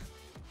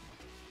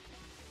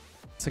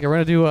it's like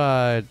we're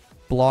gonna do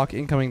block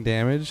incoming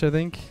damage, I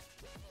think.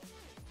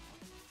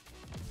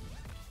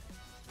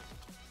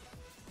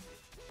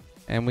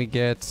 And we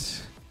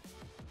get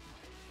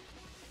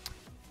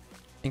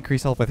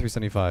increased health by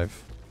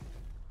 375.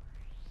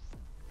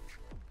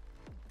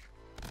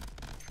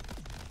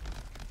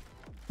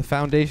 The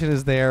foundation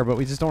is there, but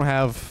we just don't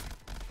have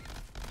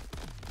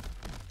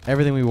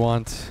everything we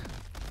want.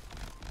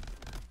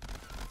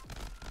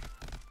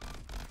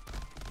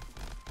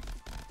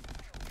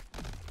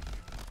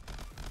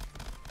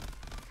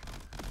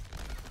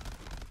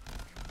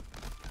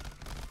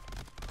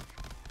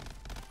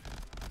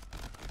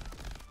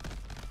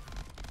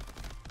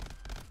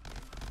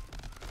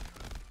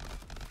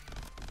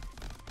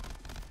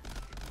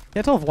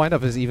 Can't tell if wind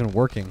up is even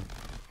working.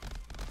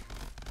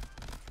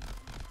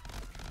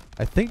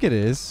 I think it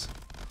is.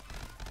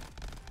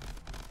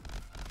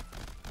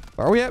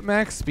 Are we at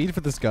max speed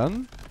for this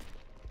gun?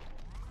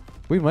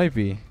 We might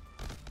be.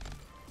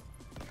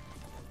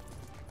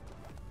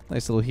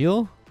 Nice little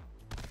heal.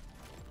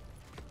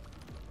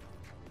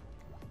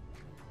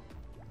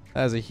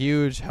 That has a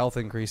huge health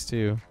increase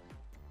too.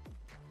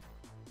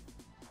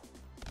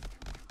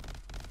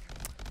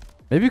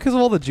 Maybe because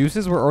of all the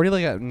juices, we're already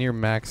like at near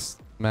max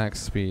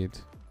speed.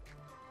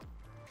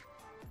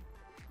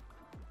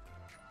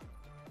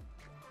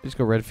 Just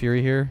go Red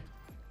Fury here.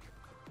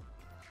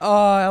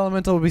 Oh,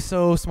 Elemental would be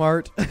so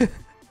smart.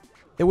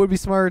 It would be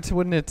smart,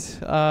 wouldn't it?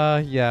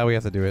 Yeah, we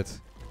have to do it.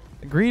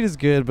 Greed is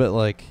good, but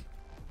like,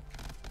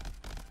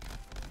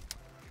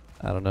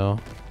 I don't know.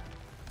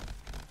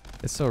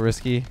 It's so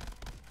risky.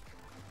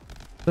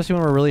 Especially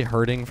when we're really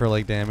hurting for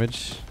like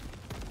damage.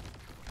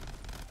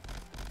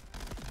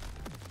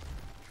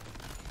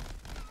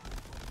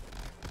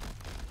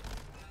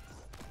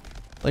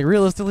 Like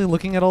realistically,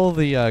 looking at all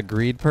the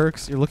greed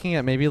perks, you're looking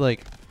at maybe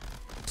like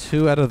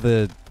 2 out of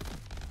the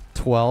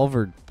 12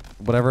 or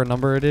whatever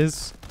number it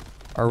is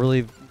are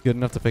really good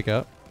enough to pick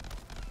up.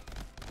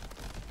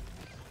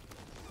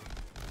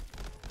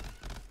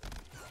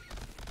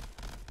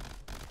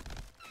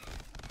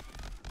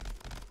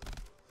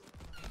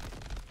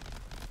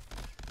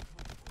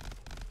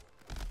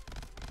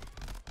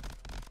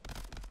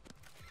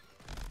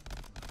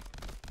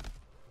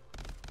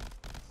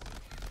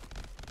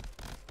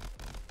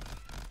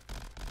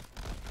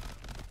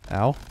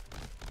 Ow.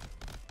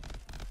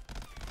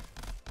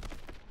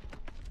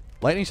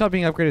 Lightning shot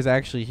being upgraded is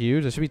actually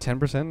huge. It should be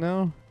 10%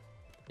 now.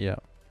 Yeah.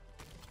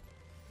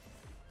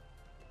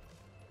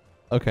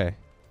 Okay.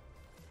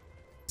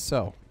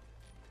 So,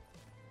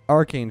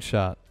 arcane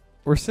shot.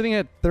 We're sitting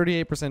at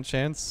 38%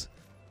 chance.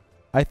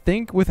 I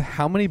think with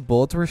how many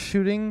bullets we're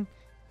shooting,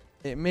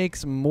 it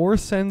makes more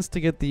sense to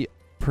get the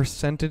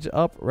percentage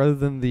up rather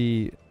than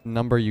the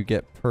number you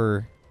get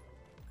per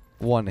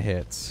one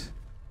hit.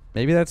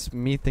 Maybe that's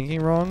me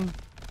thinking wrong.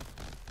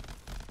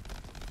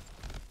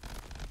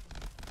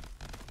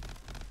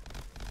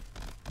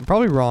 I'm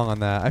probably wrong on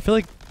that. I feel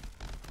like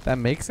that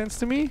makes sense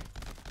to me.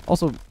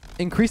 Also,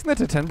 increasing that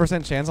to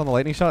 10% chance on the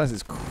lightning shot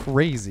is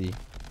crazy.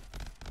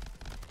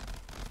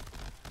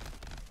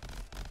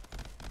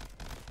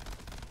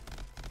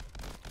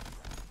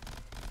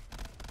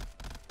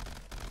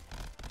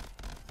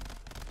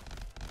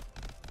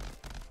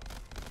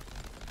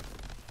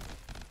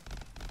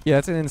 Yeah,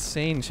 it's an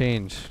insane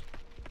change.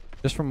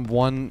 Just from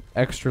one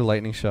extra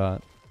lightning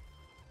shot.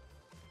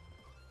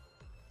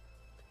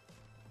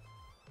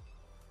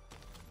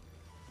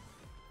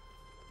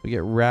 We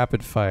get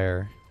rapid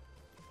fire.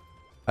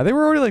 I think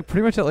we're already like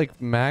pretty much at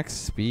like max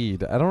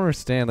speed. I don't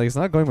understand. Like it's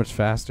not going much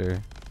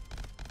faster.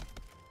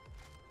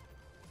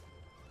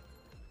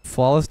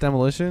 Flawless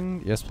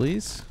demolition. Yes,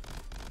 please.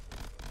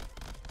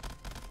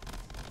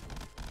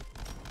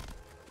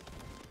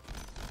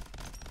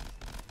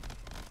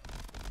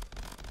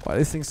 Why do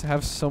these things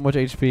have so much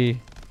HP?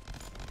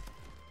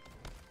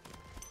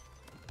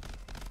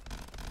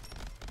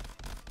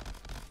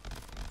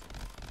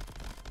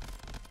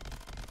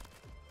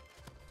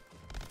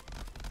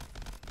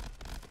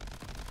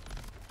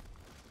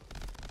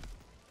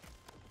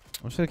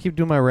 I'm just gonna keep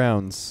doing my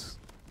rounds.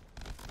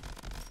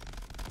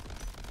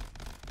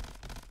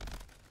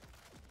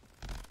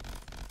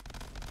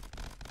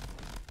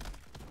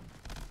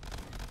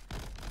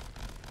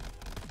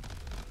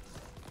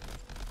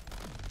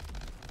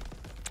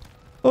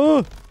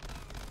 Oh!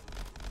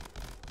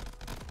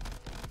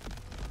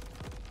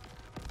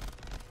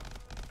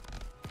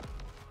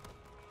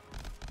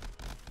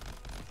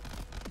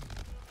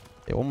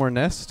 Yeah, one more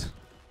nest.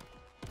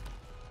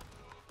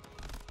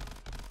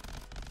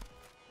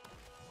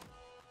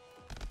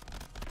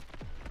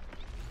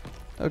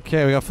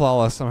 Okay, we got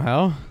flawless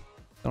somehow.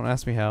 Don't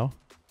ask me how.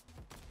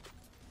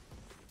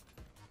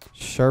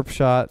 Sharp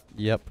shot,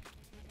 yep.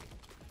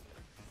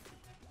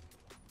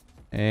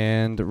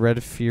 And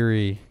red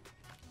fury.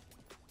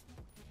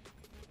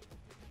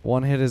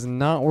 One hit is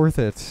not worth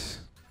it.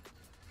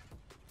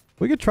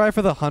 We could try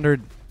for the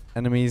 100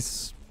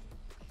 enemies.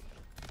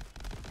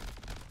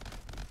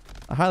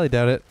 I highly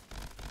doubt it.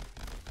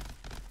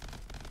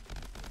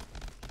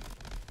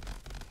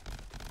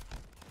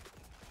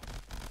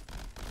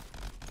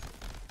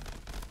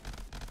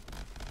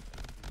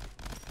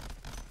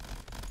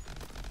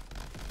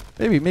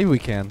 Maybe we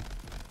can.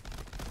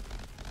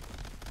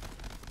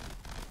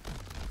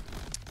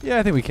 Yeah,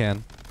 I think we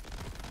can.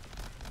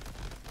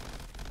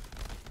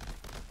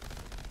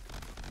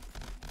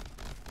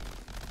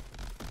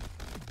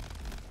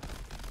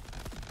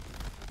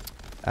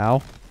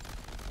 Ow.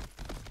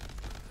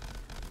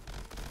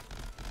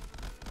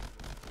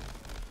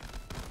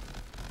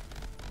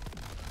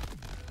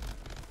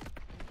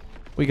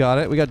 We got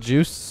it. We got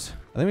juice.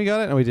 I think we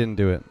got it. No, we didn't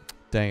do it.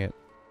 Dang it.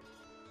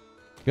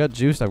 We got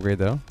juice upgrade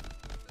though.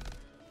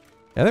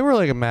 Yeah, I think we're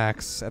like a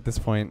max at this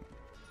point.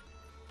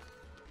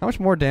 How much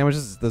more damage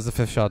does the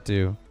 5th shot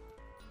do?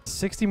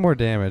 60 more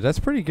damage. That's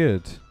pretty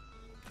good.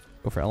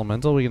 Go for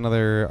elemental. We get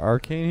another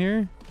arcane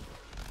here.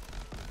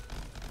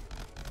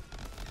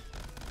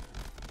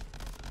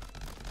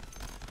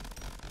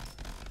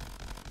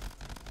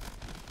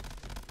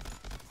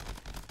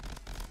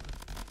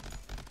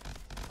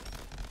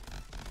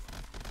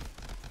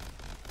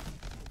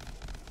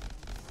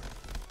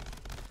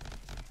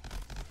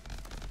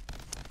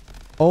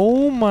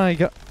 Oh my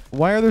god.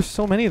 Why are there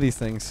so many of these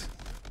things?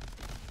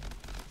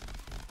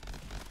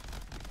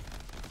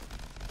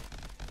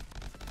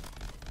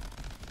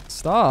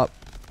 Stop.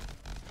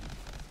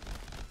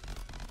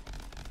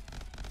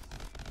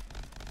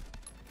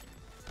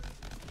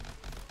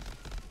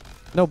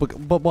 No,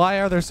 but why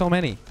are there so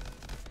many?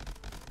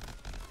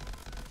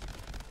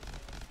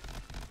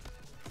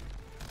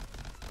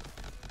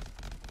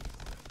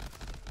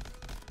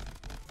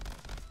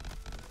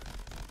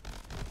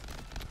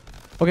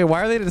 Okay,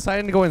 why are they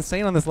deciding to go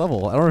insane on this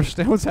level? I don't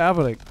understand what's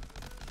happening.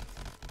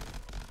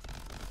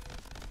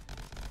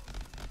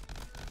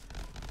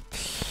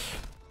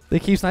 They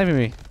keep sniping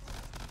me.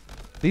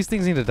 These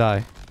things need to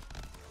die.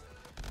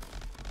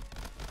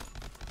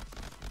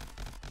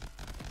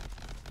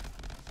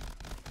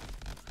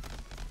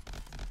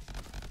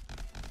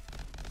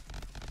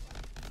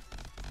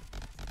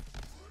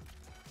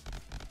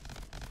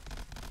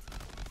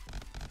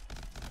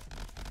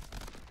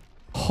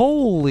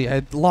 Holy,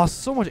 I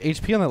lost so much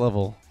HP on that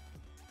level.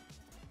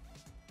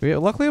 We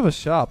luckily have a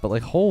shot, but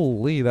like,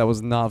 holy, that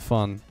was not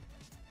fun.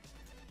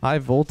 High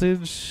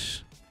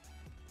voltage.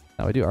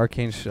 Now we do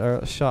arcane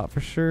shot for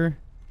sure.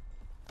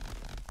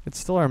 It's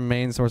still our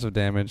main source of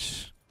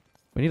damage.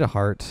 We need a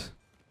heart.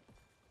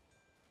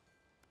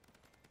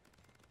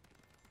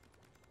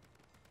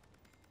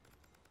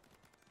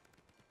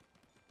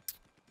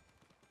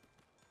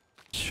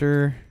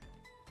 Sure.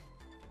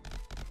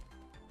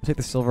 Take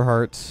the silver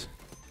heart.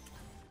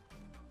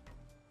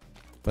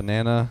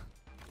 Banana.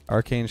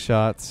 Arcane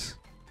shots.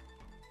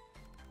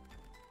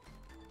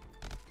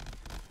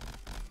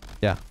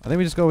 Yeah, I think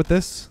we just go with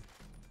this.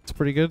 It's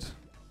pretty good.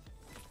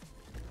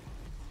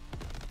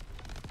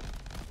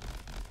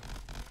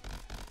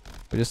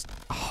 We just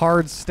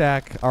hard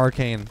stack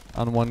arcane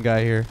on one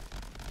guy here.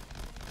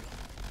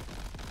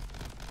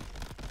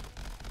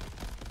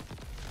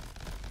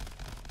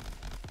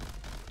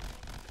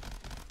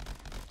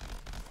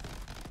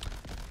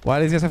 Why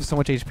do these guys have so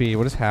much HP?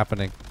 What is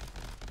happening?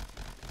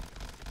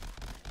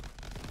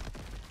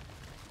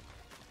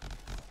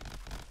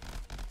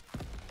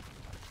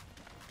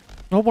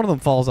 I hope one of them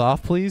falls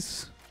off,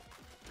 please.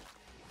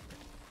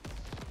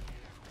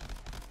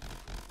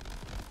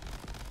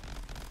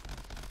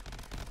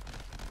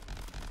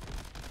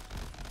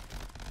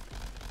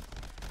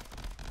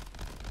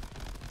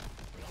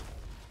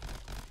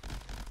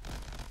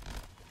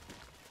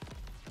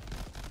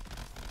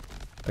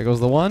 There goes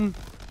the one.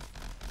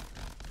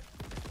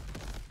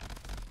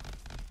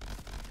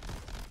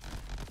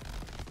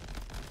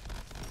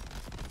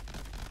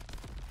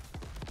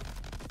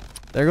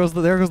 There goes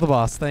the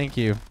boss. Thank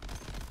you.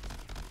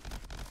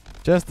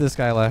 Just this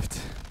guy left.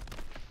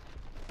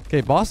 Okay,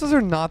 bosses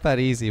are not that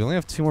easy. We only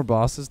have 2 more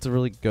bosses to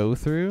really go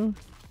through.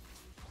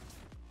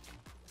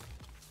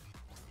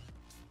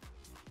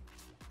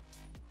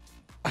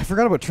 I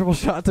forgot about triple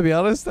shot, to be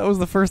honest. That was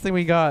the first thing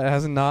we got. It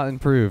hasn't not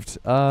improved.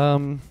 I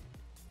don't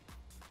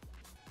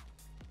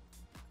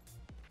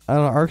know.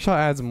 Arc shot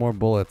adds more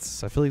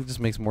bullets. I feel like it just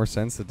makes more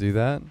sense to do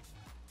that.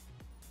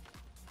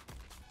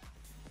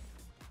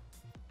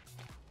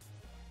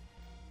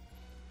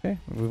 Okay,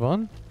 we'll move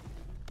on.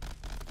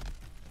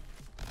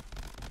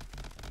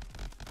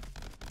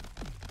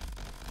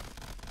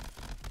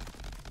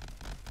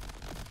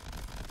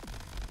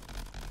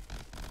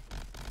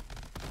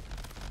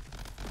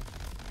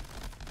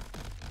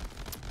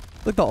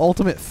 Like the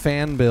ultimate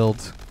fan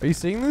build. Are you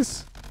seeing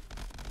this?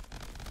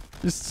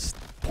 Just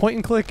point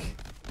and click.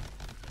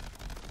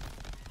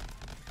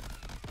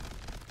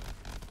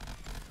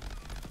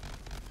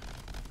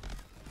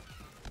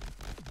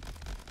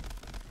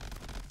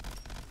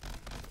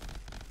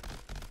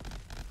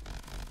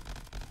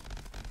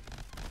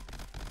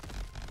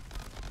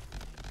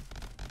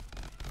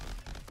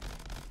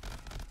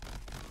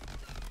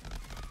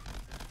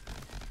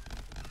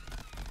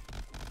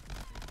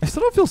 I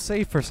still don't feel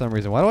safe for some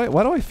reason. Why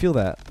do I feel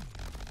that?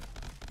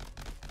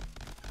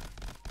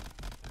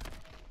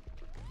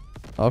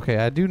 Okay,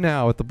 I do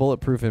now with the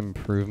bulletproof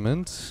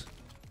improvement.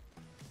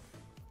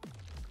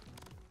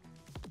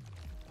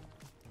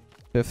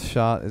 5th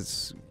shot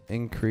is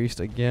increased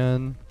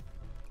again.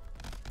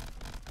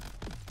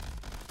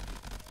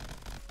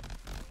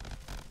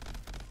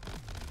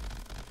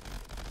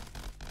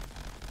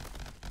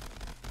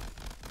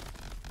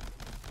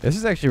 This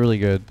is actually really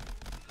good.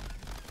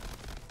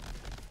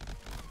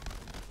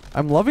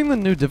 I'm loving the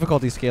new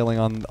difficulty scaling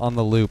on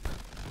the loop.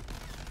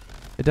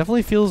 It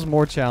definitely feels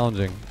more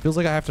challenging. Feels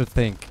like I have to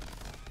think.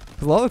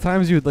 'Cause a lot of the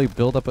times you would like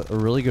build up a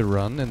really good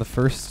run in the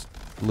first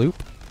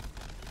loop,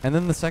 and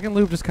then the second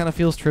loop just kind of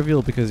feels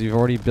trivial because you've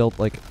already built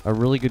like a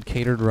really good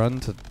catered run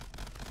to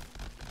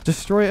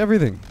destroy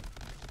everything.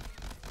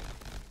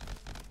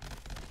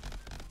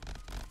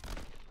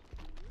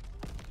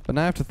 But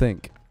now I have to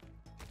think,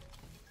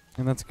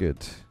 and that's good.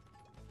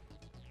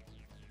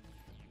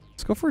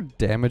 Let's go for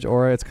damage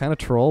aura. It's kind of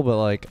troll, but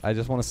like I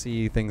just want to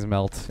see things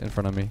melt in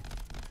front of me.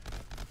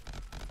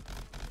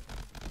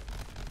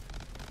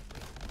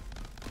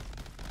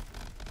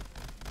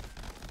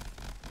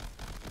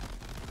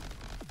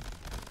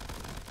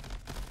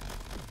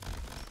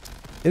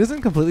 It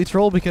isn't completely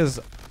troll because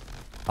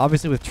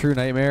obviously with True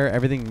Nightmare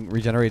everything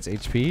regenerates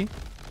HP.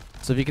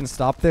 So if you can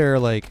stop their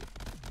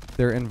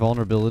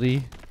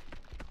invulnerability,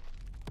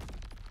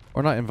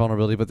 or not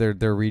invulnerability, but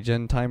their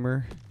regen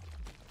timer,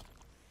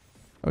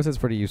 I would say it's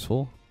pretty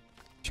useful.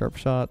 Sharp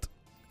shot.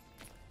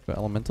 Got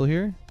elemental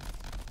here.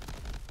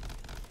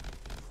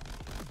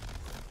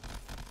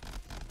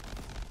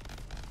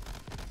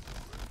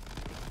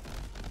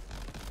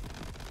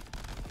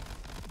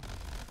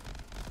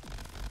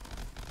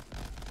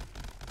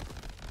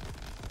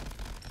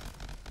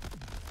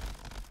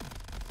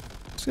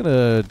 Just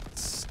gonna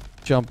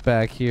jump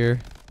back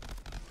here.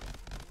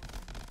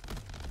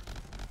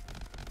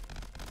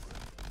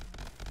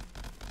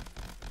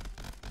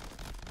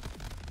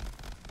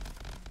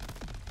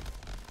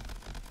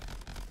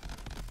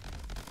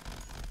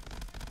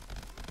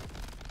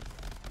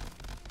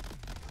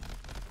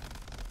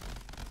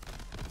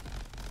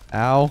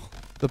 Ow.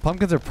 The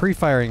pumpkins are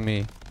pre-firing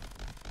me.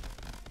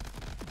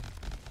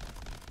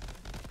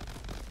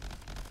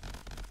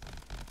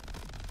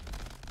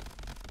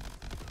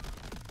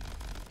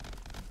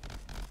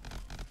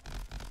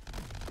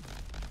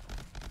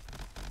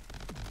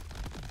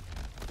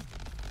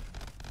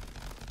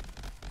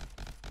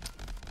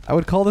 I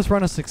would call this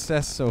run a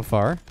success so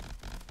far.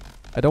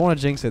 I don't want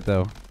to jinx it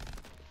though.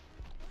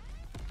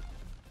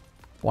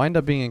 Wind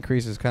up being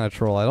increased is kind of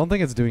troll. I don't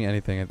think it's doing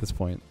anything at this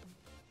point.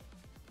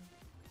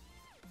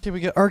 Okay, we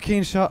get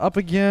arcane shot up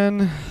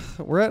again.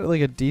 We're at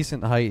like a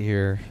decent height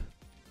here.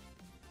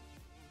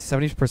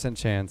 70%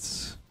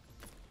 chance.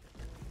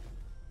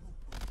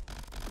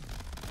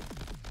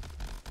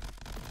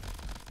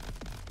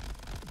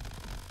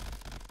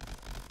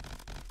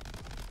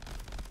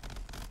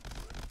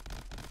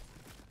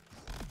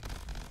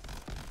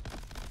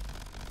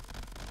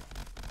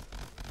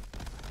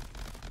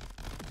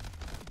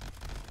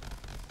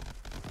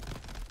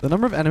 The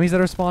number of enemies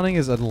that are spawning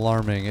is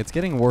alarming. It's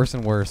getting worse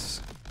and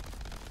worse.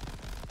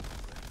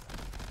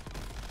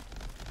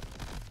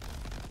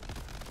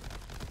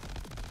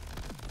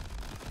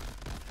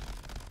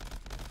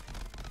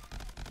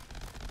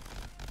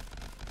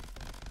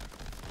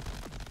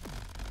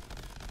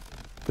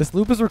 This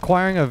loop is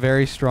requiring a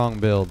very strong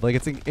build. Like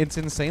it's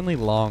insanely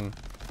long.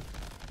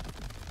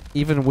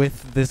 Even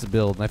with this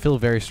build, and I feel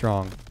very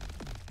strong.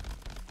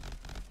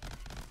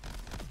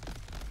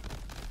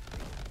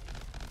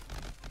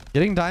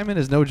 Getting diamond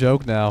is no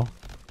joke now.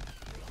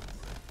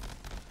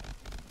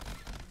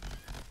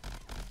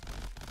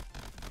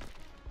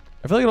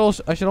 I feel like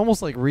I should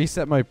almost like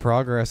reset my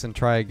progress and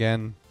try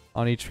again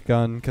on each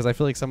gun, because I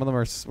feel like some of them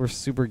were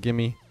super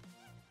gimme.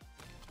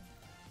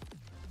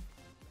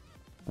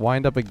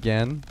 Wind up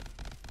again.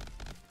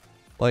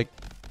 Like,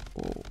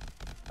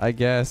 I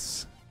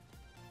guess,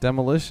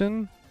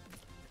 demolition?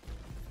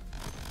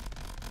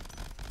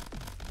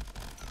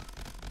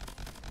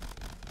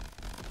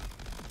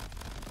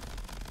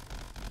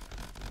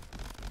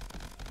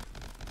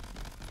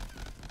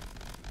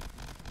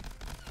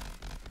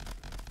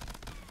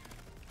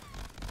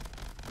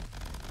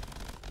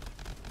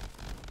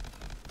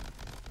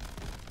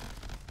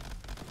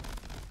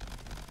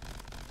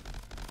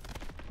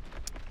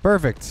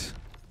 Perfect.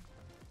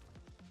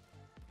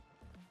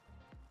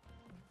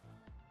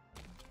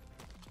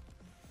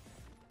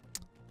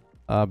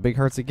 Big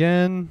hearts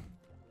again.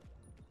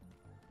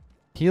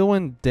 Heal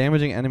when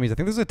damaging enemies. I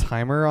think there's a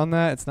timer on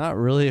that. It's not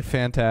really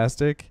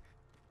fantastic.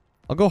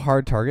 I'll go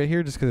hard target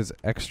here just because it's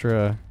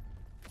extra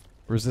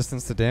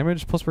resistance to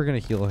damage. Plus we're going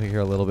to heal here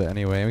a little bit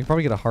anyway. And we can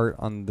probably get a heart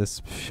on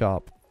this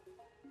shop.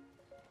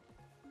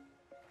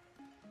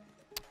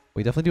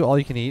 We definitely do all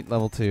you can eat,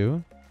 level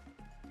 2.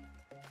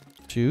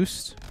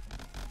 Juiced.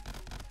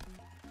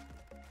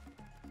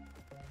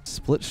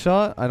 Split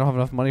shot? I don't have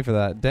enough money for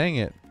that. Dang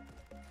it.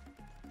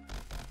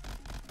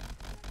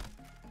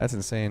 That's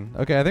insane.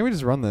 Okay, I think we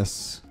just run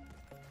this.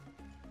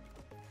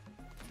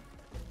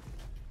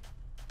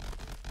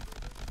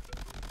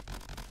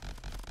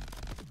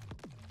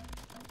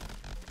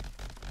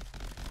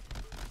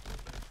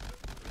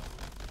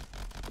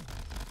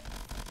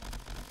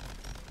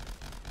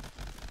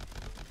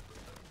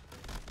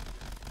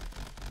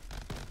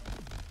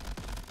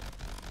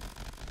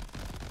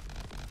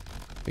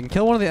 We can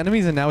kill one of the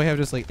enemies and now we have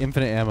just like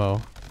infinite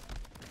ammo.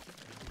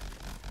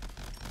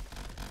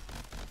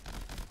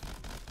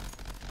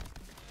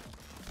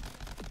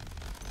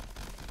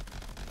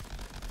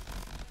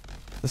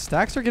 The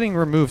stacks are getting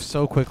removed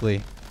so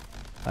quickly.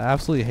 I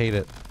absolutely hate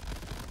it.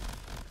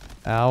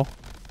 Ow.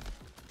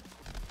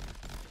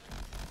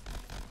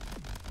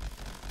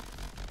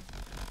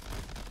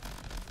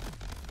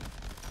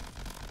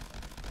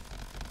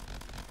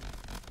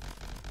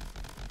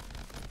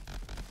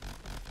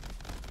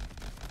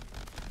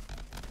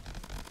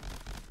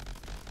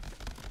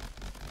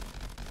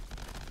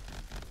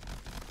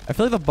 I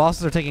feel like the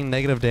bosses are taking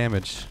negative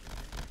damage.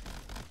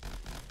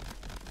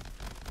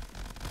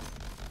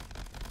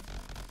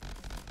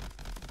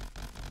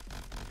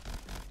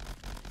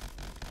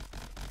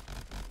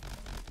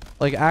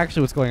 Like,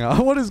 actually, what's going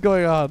on? What is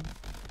going on?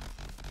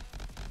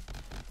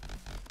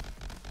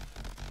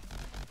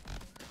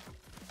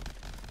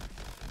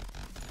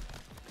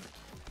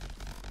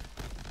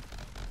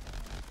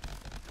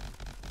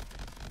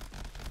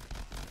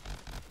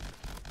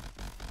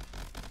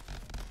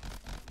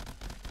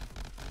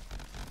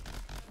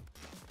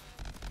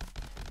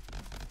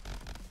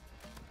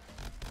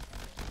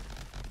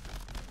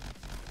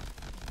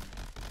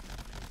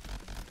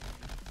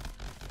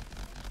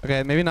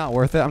 Okay, maybe not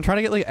worth it. I'm trying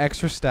to get like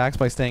extra stacks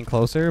by staying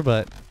closer,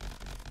 but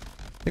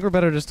I think we're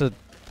better just to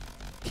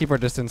keep our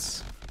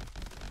distance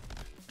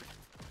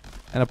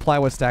and apply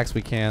what stacks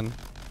we can.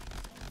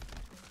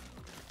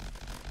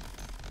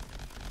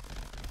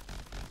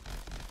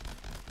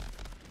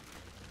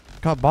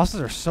 God,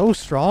 bosses are so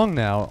strong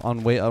now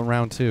on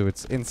round 2.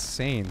 It's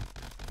insane.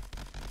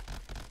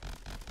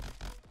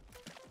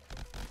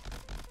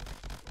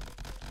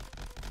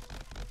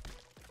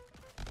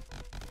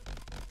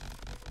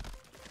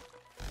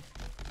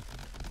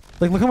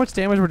 Like, look how much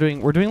damage we're doing.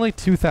 We're doing like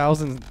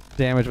 2,000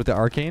 damage with the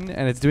arcane,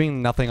 and it's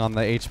doing nothing on the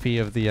HP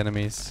of the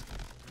enemies.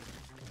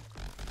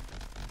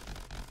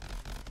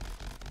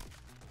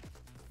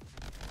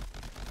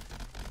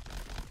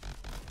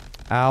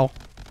 Ow.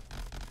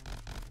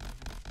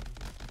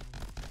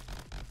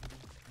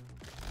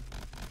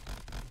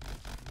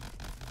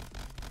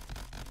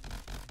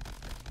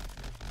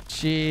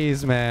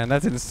 Jeez, man.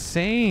 That's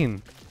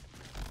insane.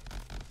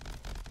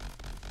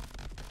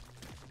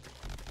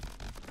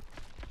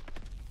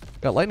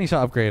 Got lightning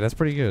shot upgrade. That's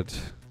pretty good.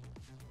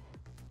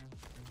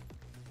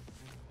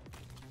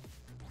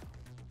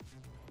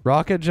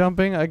 Rocket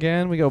jumping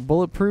again. We go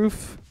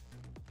bulletproof.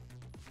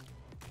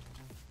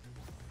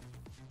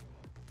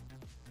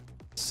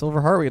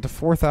 Silver heart. We get to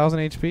 4,000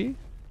 HP.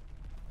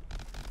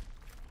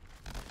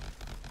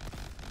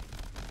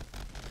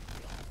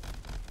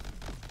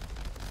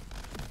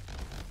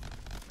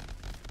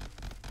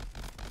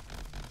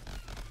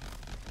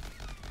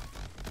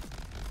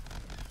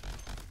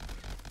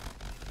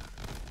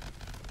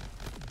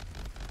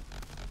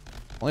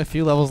 Only a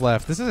few levels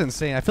left. This is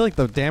insane. I feel like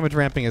the damage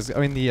ramping is... I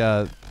mean,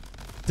 the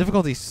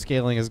difficulty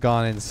scaling has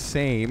gone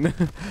insane.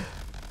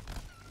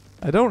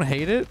 I don't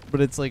hate it,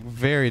 but it's like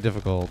very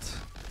difficult.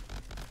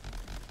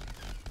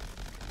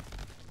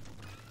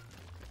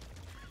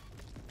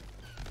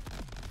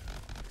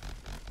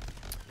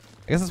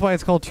 I guess that's why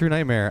it's called True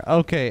Nightmare.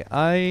 Okay,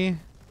 I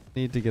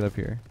need to get up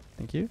here.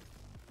 Thank you.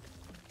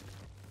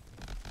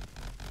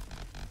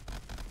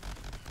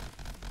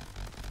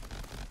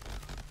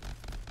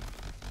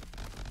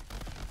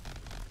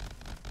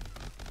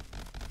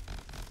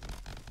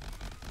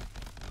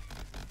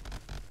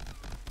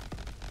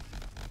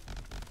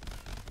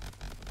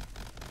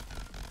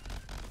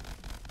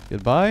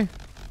 Goodbye.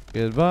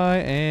 Goodbye,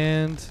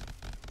 and...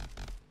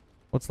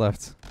 What's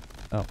left?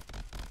 Oh.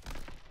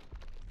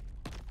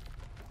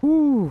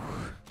 Whew.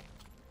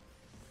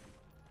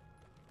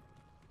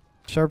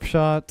 Sharp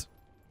shot.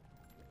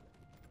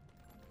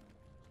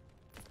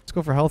 Let's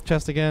go for health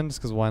chest again,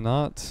 just because why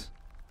not?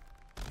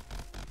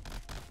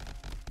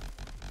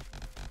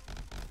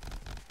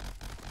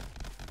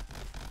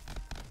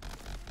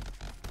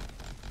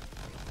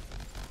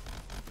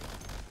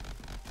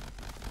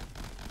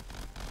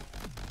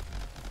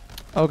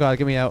 Oh god,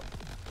 get me out.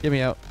 Get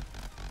me out.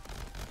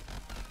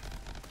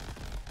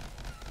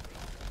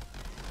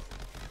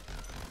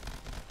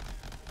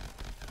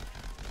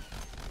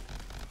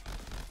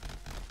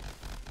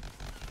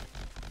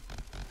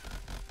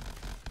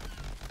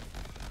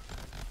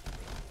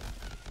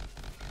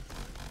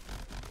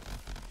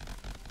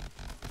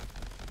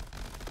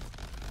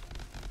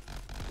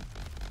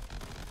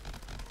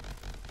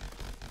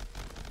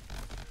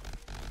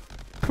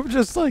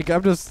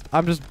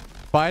 I'm just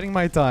biding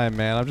my time,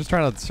 man. I'm just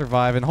trying to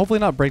survive and hopefully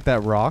not break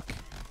that rock.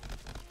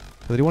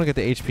 Because I do want to get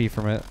the HP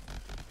from it.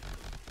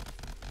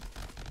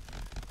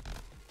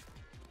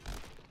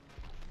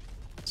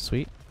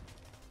 Sweet.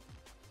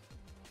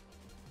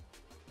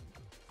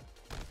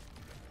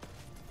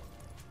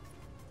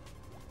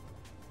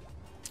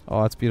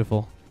 Oh, that's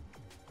beautiful.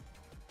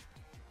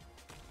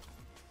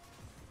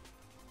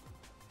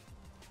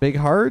 Big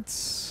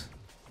hearts.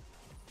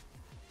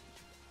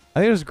 I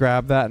think I just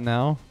grab that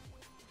now.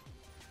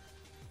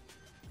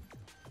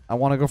 I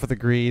want to go for the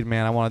greed,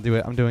 man. I want to do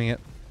it. I'm doing it.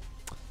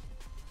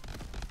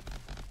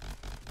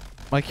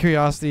 My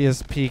curiosity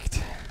is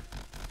peaked.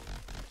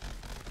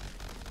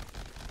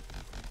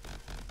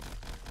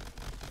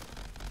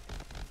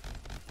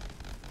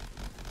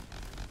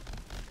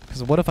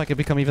 Because what if I could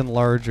become even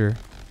larger?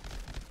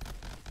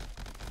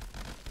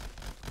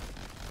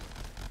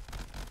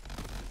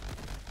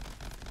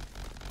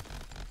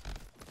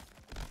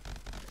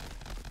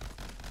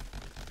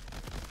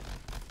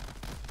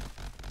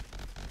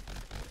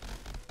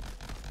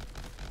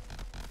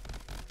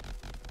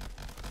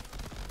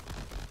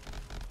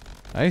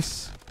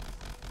 Nice.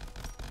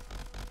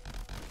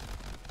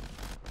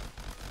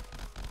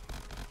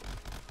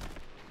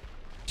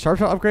 Sharp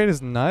shot upgrade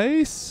is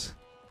nice.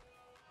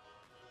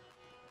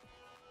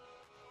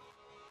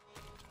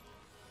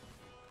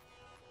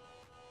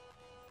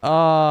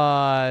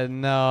 Oh,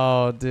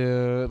 no,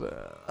 dude.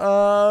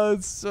 Oh,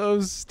 it's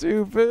so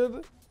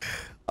stupid.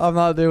 I'm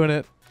not doing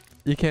it.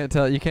 You can't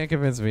tell. You can't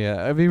convince me.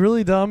 It'd be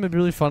really dumb. It'd be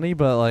really funny,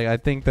 but like I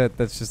think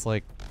that's just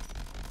like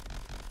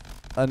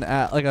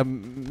a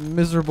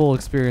miserable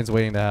experience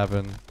waiting to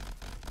happen.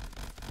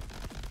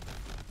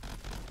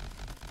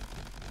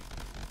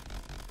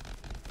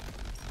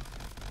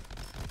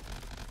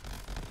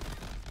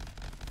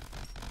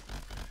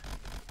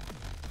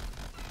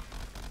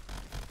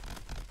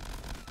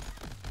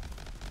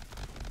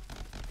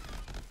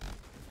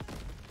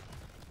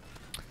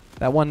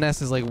 That one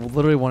nest is like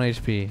literally 1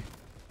 HP.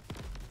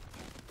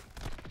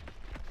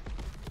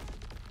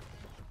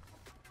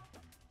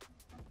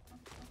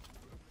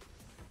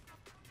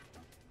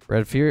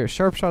 Red Fury.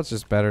 Sharp shot's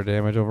just better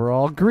damage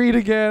overall. Greed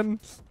again!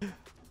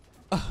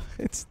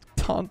 It's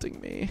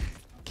taunting me.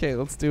 Okay,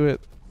 let's do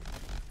it.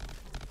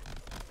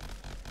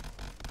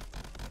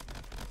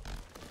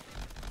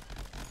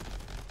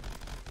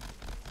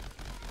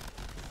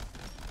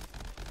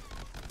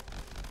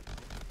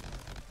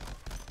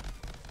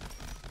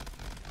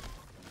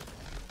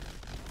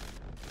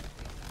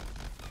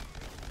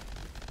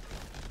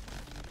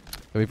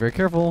 Gotta be very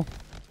careful.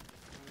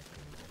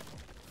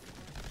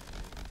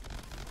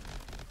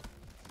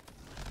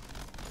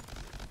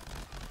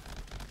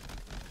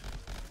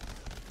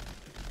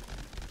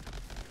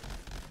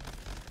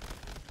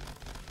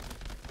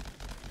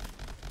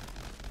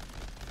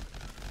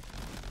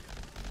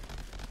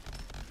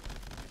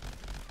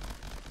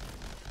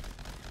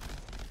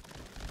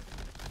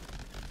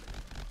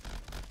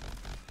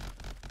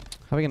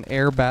 Having an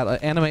air battle,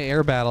 anime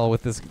air battle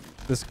with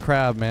this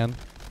crab, man.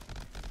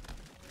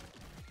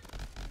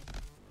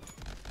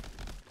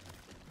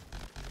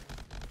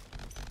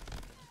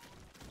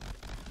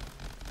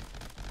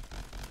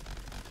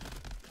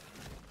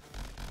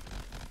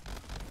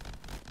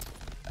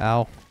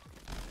 Ow.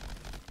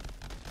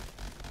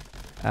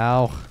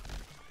 Ow.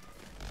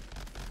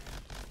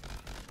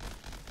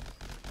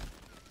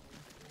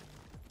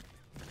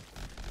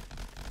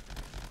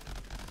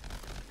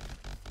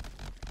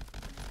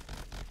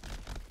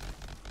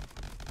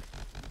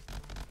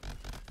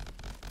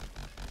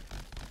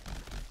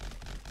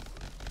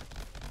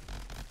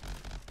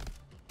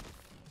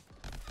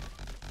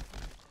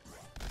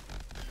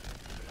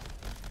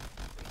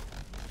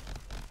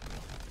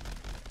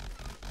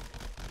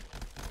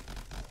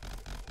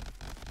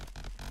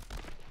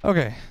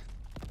 Okay.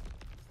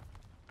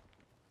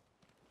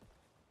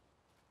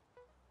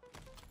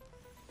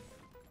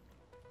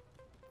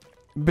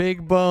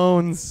 Big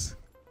bones.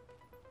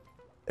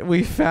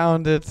 We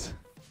found it.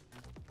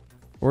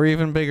 We're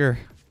even bigger.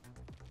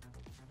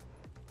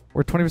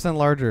 We're 20%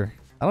 larger.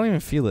 I don't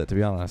even feel it, to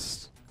be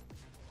honest.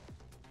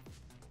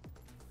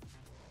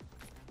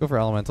 Go for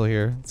elemental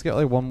here. Let's get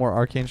like one more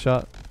arcane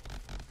shot.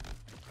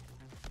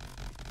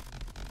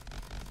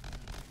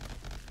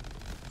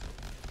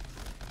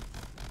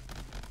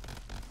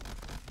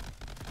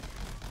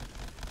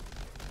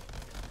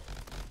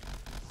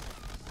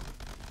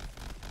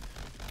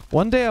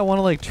 One day I want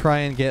to like try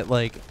and get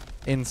like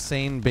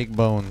insane big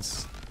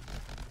bones.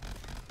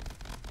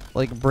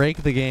 Like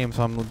break the game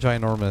so I'm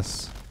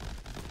ginormous.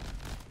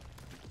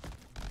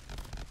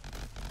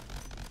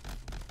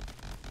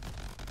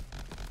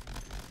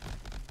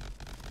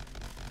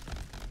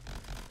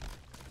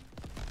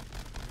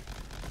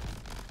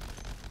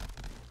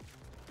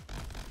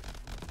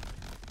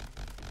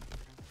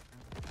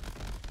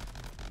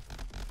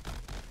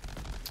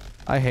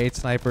 I hate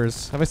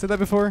snipers. Have I said that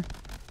before?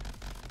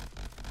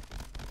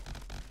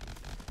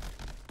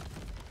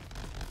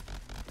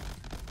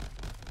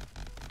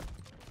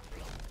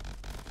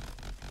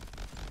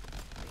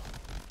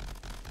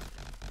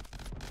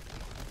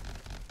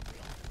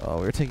 Oh,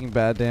 we're taking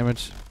bad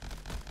damage.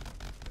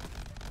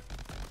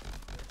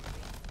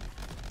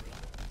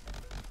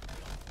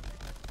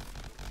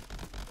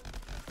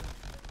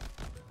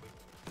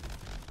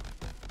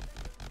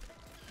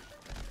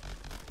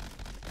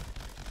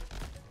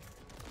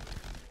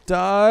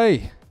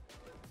 Die!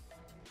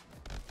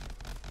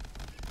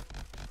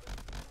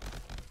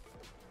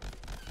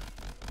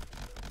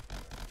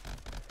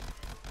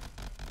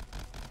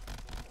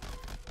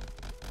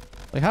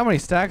 Like how many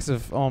stacks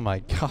of... Oh my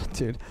god,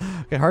 dude.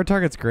 Okay, hard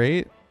target's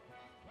great.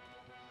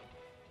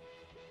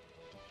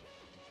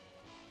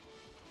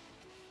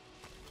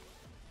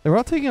 We're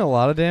all taking a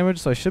lot of damage,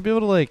 so I should be able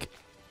to like...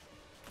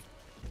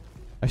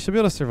 I should be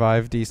able to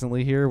survive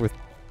decently here with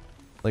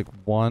like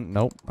one...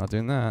 Nope, not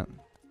doing that.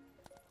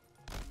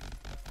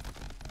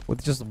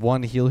 With just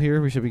one heal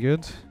here, we should be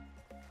good.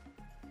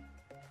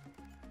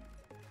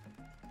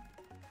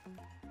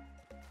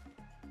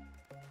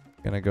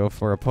 Gonna go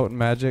for a potent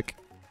magic.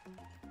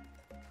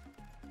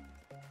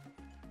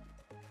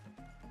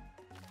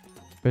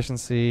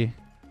 Efficiency.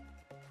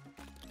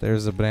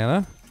 There's a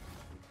banana.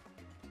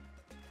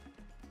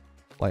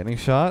 Lightning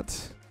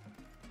shot.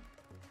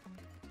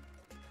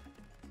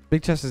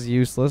 Big chest is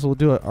useless. We'll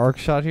do an arc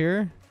shot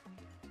here.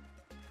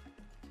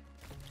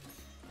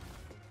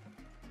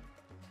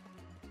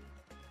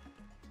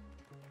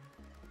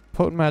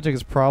 Potent magic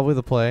is probably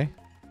the play.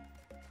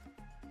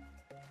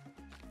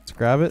 Let's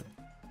grab it.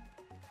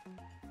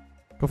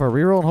 Go for a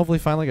reroll and hopefully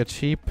find like a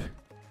cheap.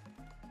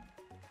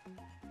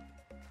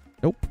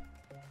 Nope.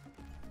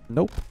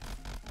 Nope.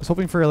 I was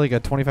hoping for like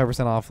a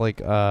 25% off like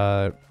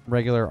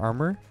regular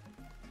armor.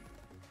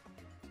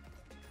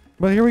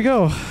 But here we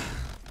go.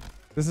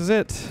 This is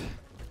it.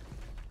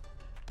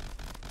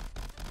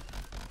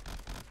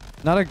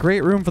 Not a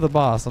great room for the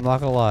boss, I'm not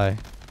gonna lie.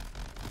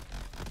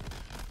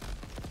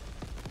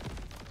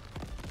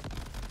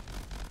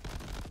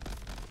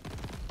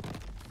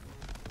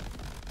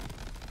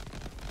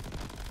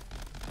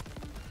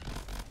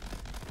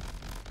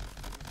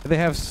 They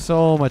have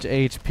so much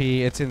HP.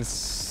 It's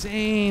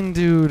insane,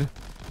 dude.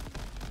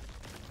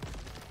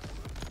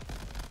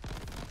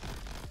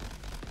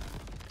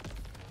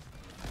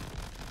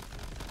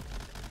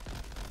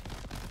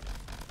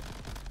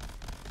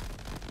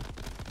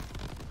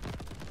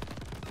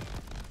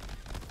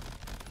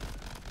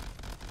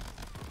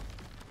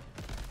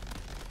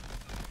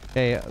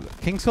 Okay,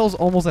 King Skull's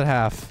almost at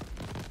half.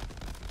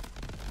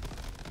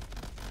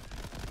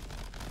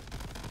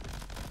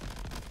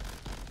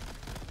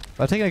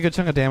 I'm taking a good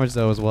chunk of damage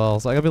though as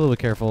well, so I gotta be a little bit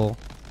careful.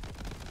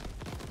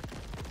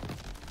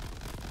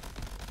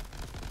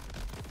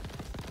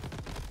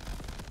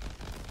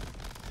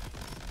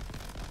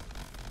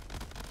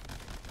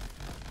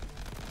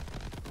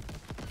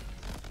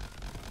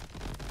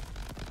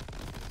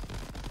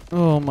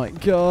 Oh my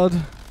god.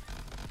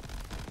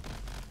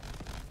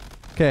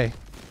 Okay,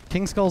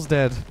 King Skull's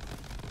dead.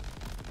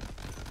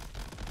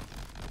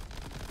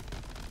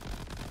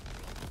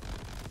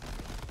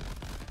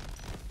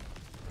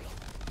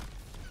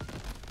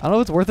 I don't know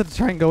if it's worth it to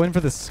try and go in for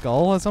the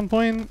skull at some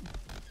point.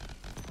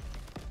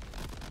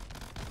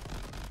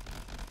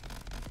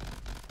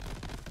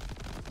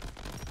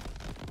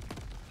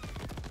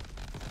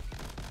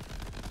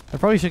 I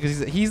probably should,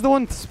 because he's the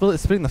one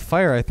spitting the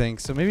fire, I think.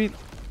 So maybe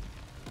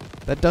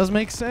that does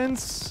make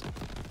sense.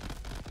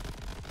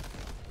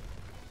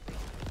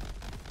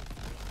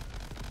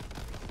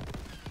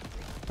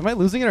 Am I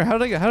losing it, or how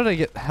did I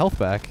get health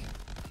back?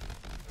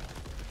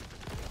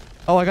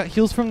 Oh, I got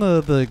heals from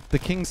the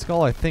King's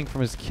Skull, I think,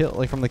 from his kill,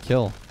 like from the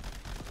kill.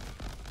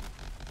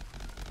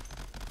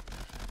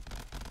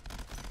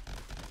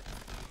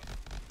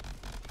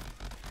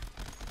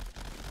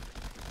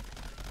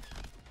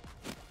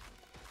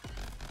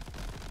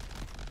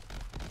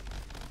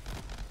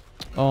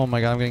 Oh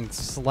my god, I'm getting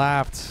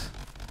slapped.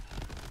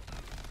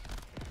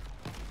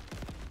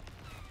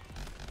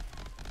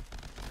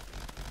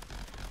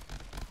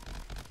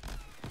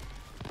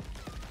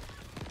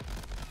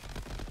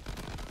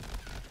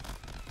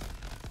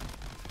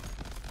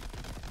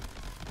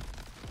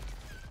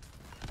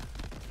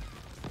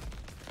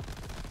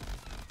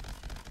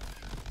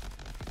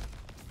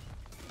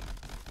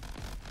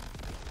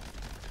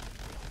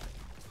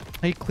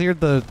 He cleared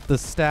the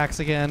stacks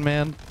again,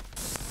 man.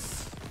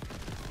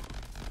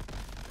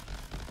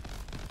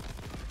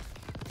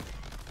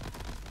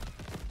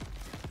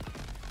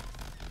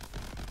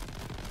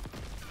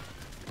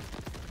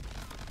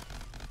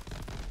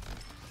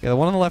 Yeah, the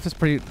one on the left is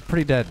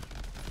pretty dead.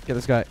 Get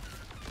this guy.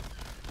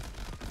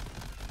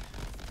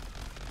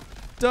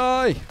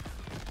 Die!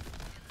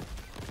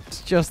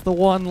 It's just the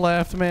one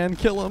left, man.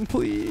 Kill him,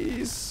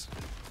 please.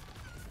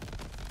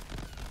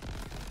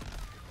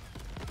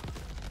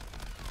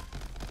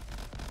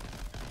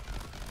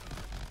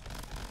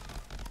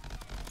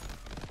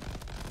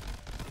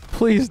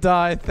 Please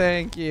die.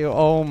 Thank you.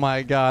 Oh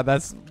my god.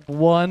 That's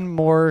one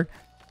more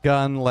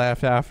gun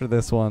left after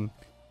this one.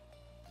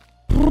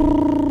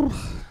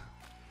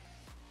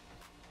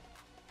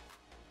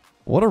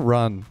 What a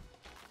run.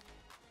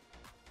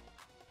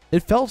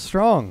 It felt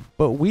strong,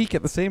 but weak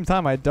at the same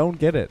time. I don't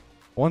get it.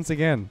 Once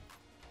again.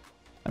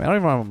 I mean, I don't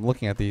even know why I'm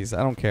looking at these.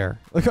 I don't care.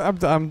 Look,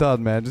 I'm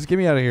done, man. Just get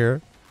me out of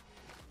here.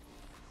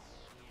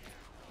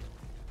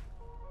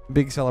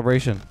 Big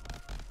celebration.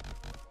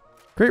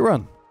 Great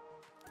run.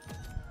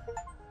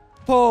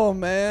 Oh,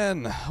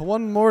 man.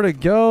 One more to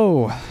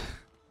go.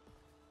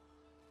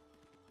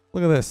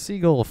 Look at this.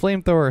 Seagull,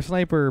 flamethrower,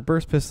 sniper,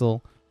 burst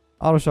pistol,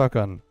 auto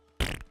shotgun.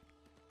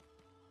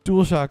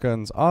 Dual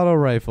shotguns, auto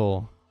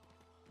rifle,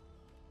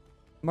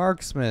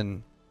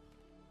 marksman,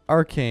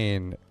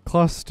 arcane,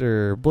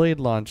 cluster, blade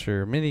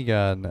launcher,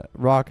 minigun,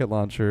 rocket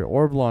launcher,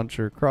 orb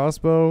launcher,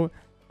 crossbow,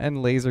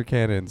 and laser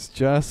cannons.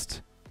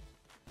 Just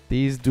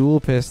these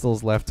dual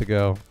pistols left to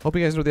go. Hope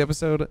you guys enjoyed the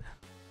episode.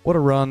 What a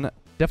run.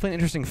 Definitely an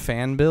interesting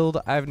fan build.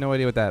 I have no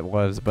idea what that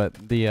was, but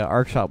the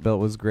arc shot build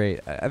was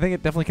great. I think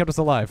it definitely kept us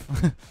alive.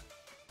 Catch you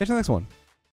in the next one.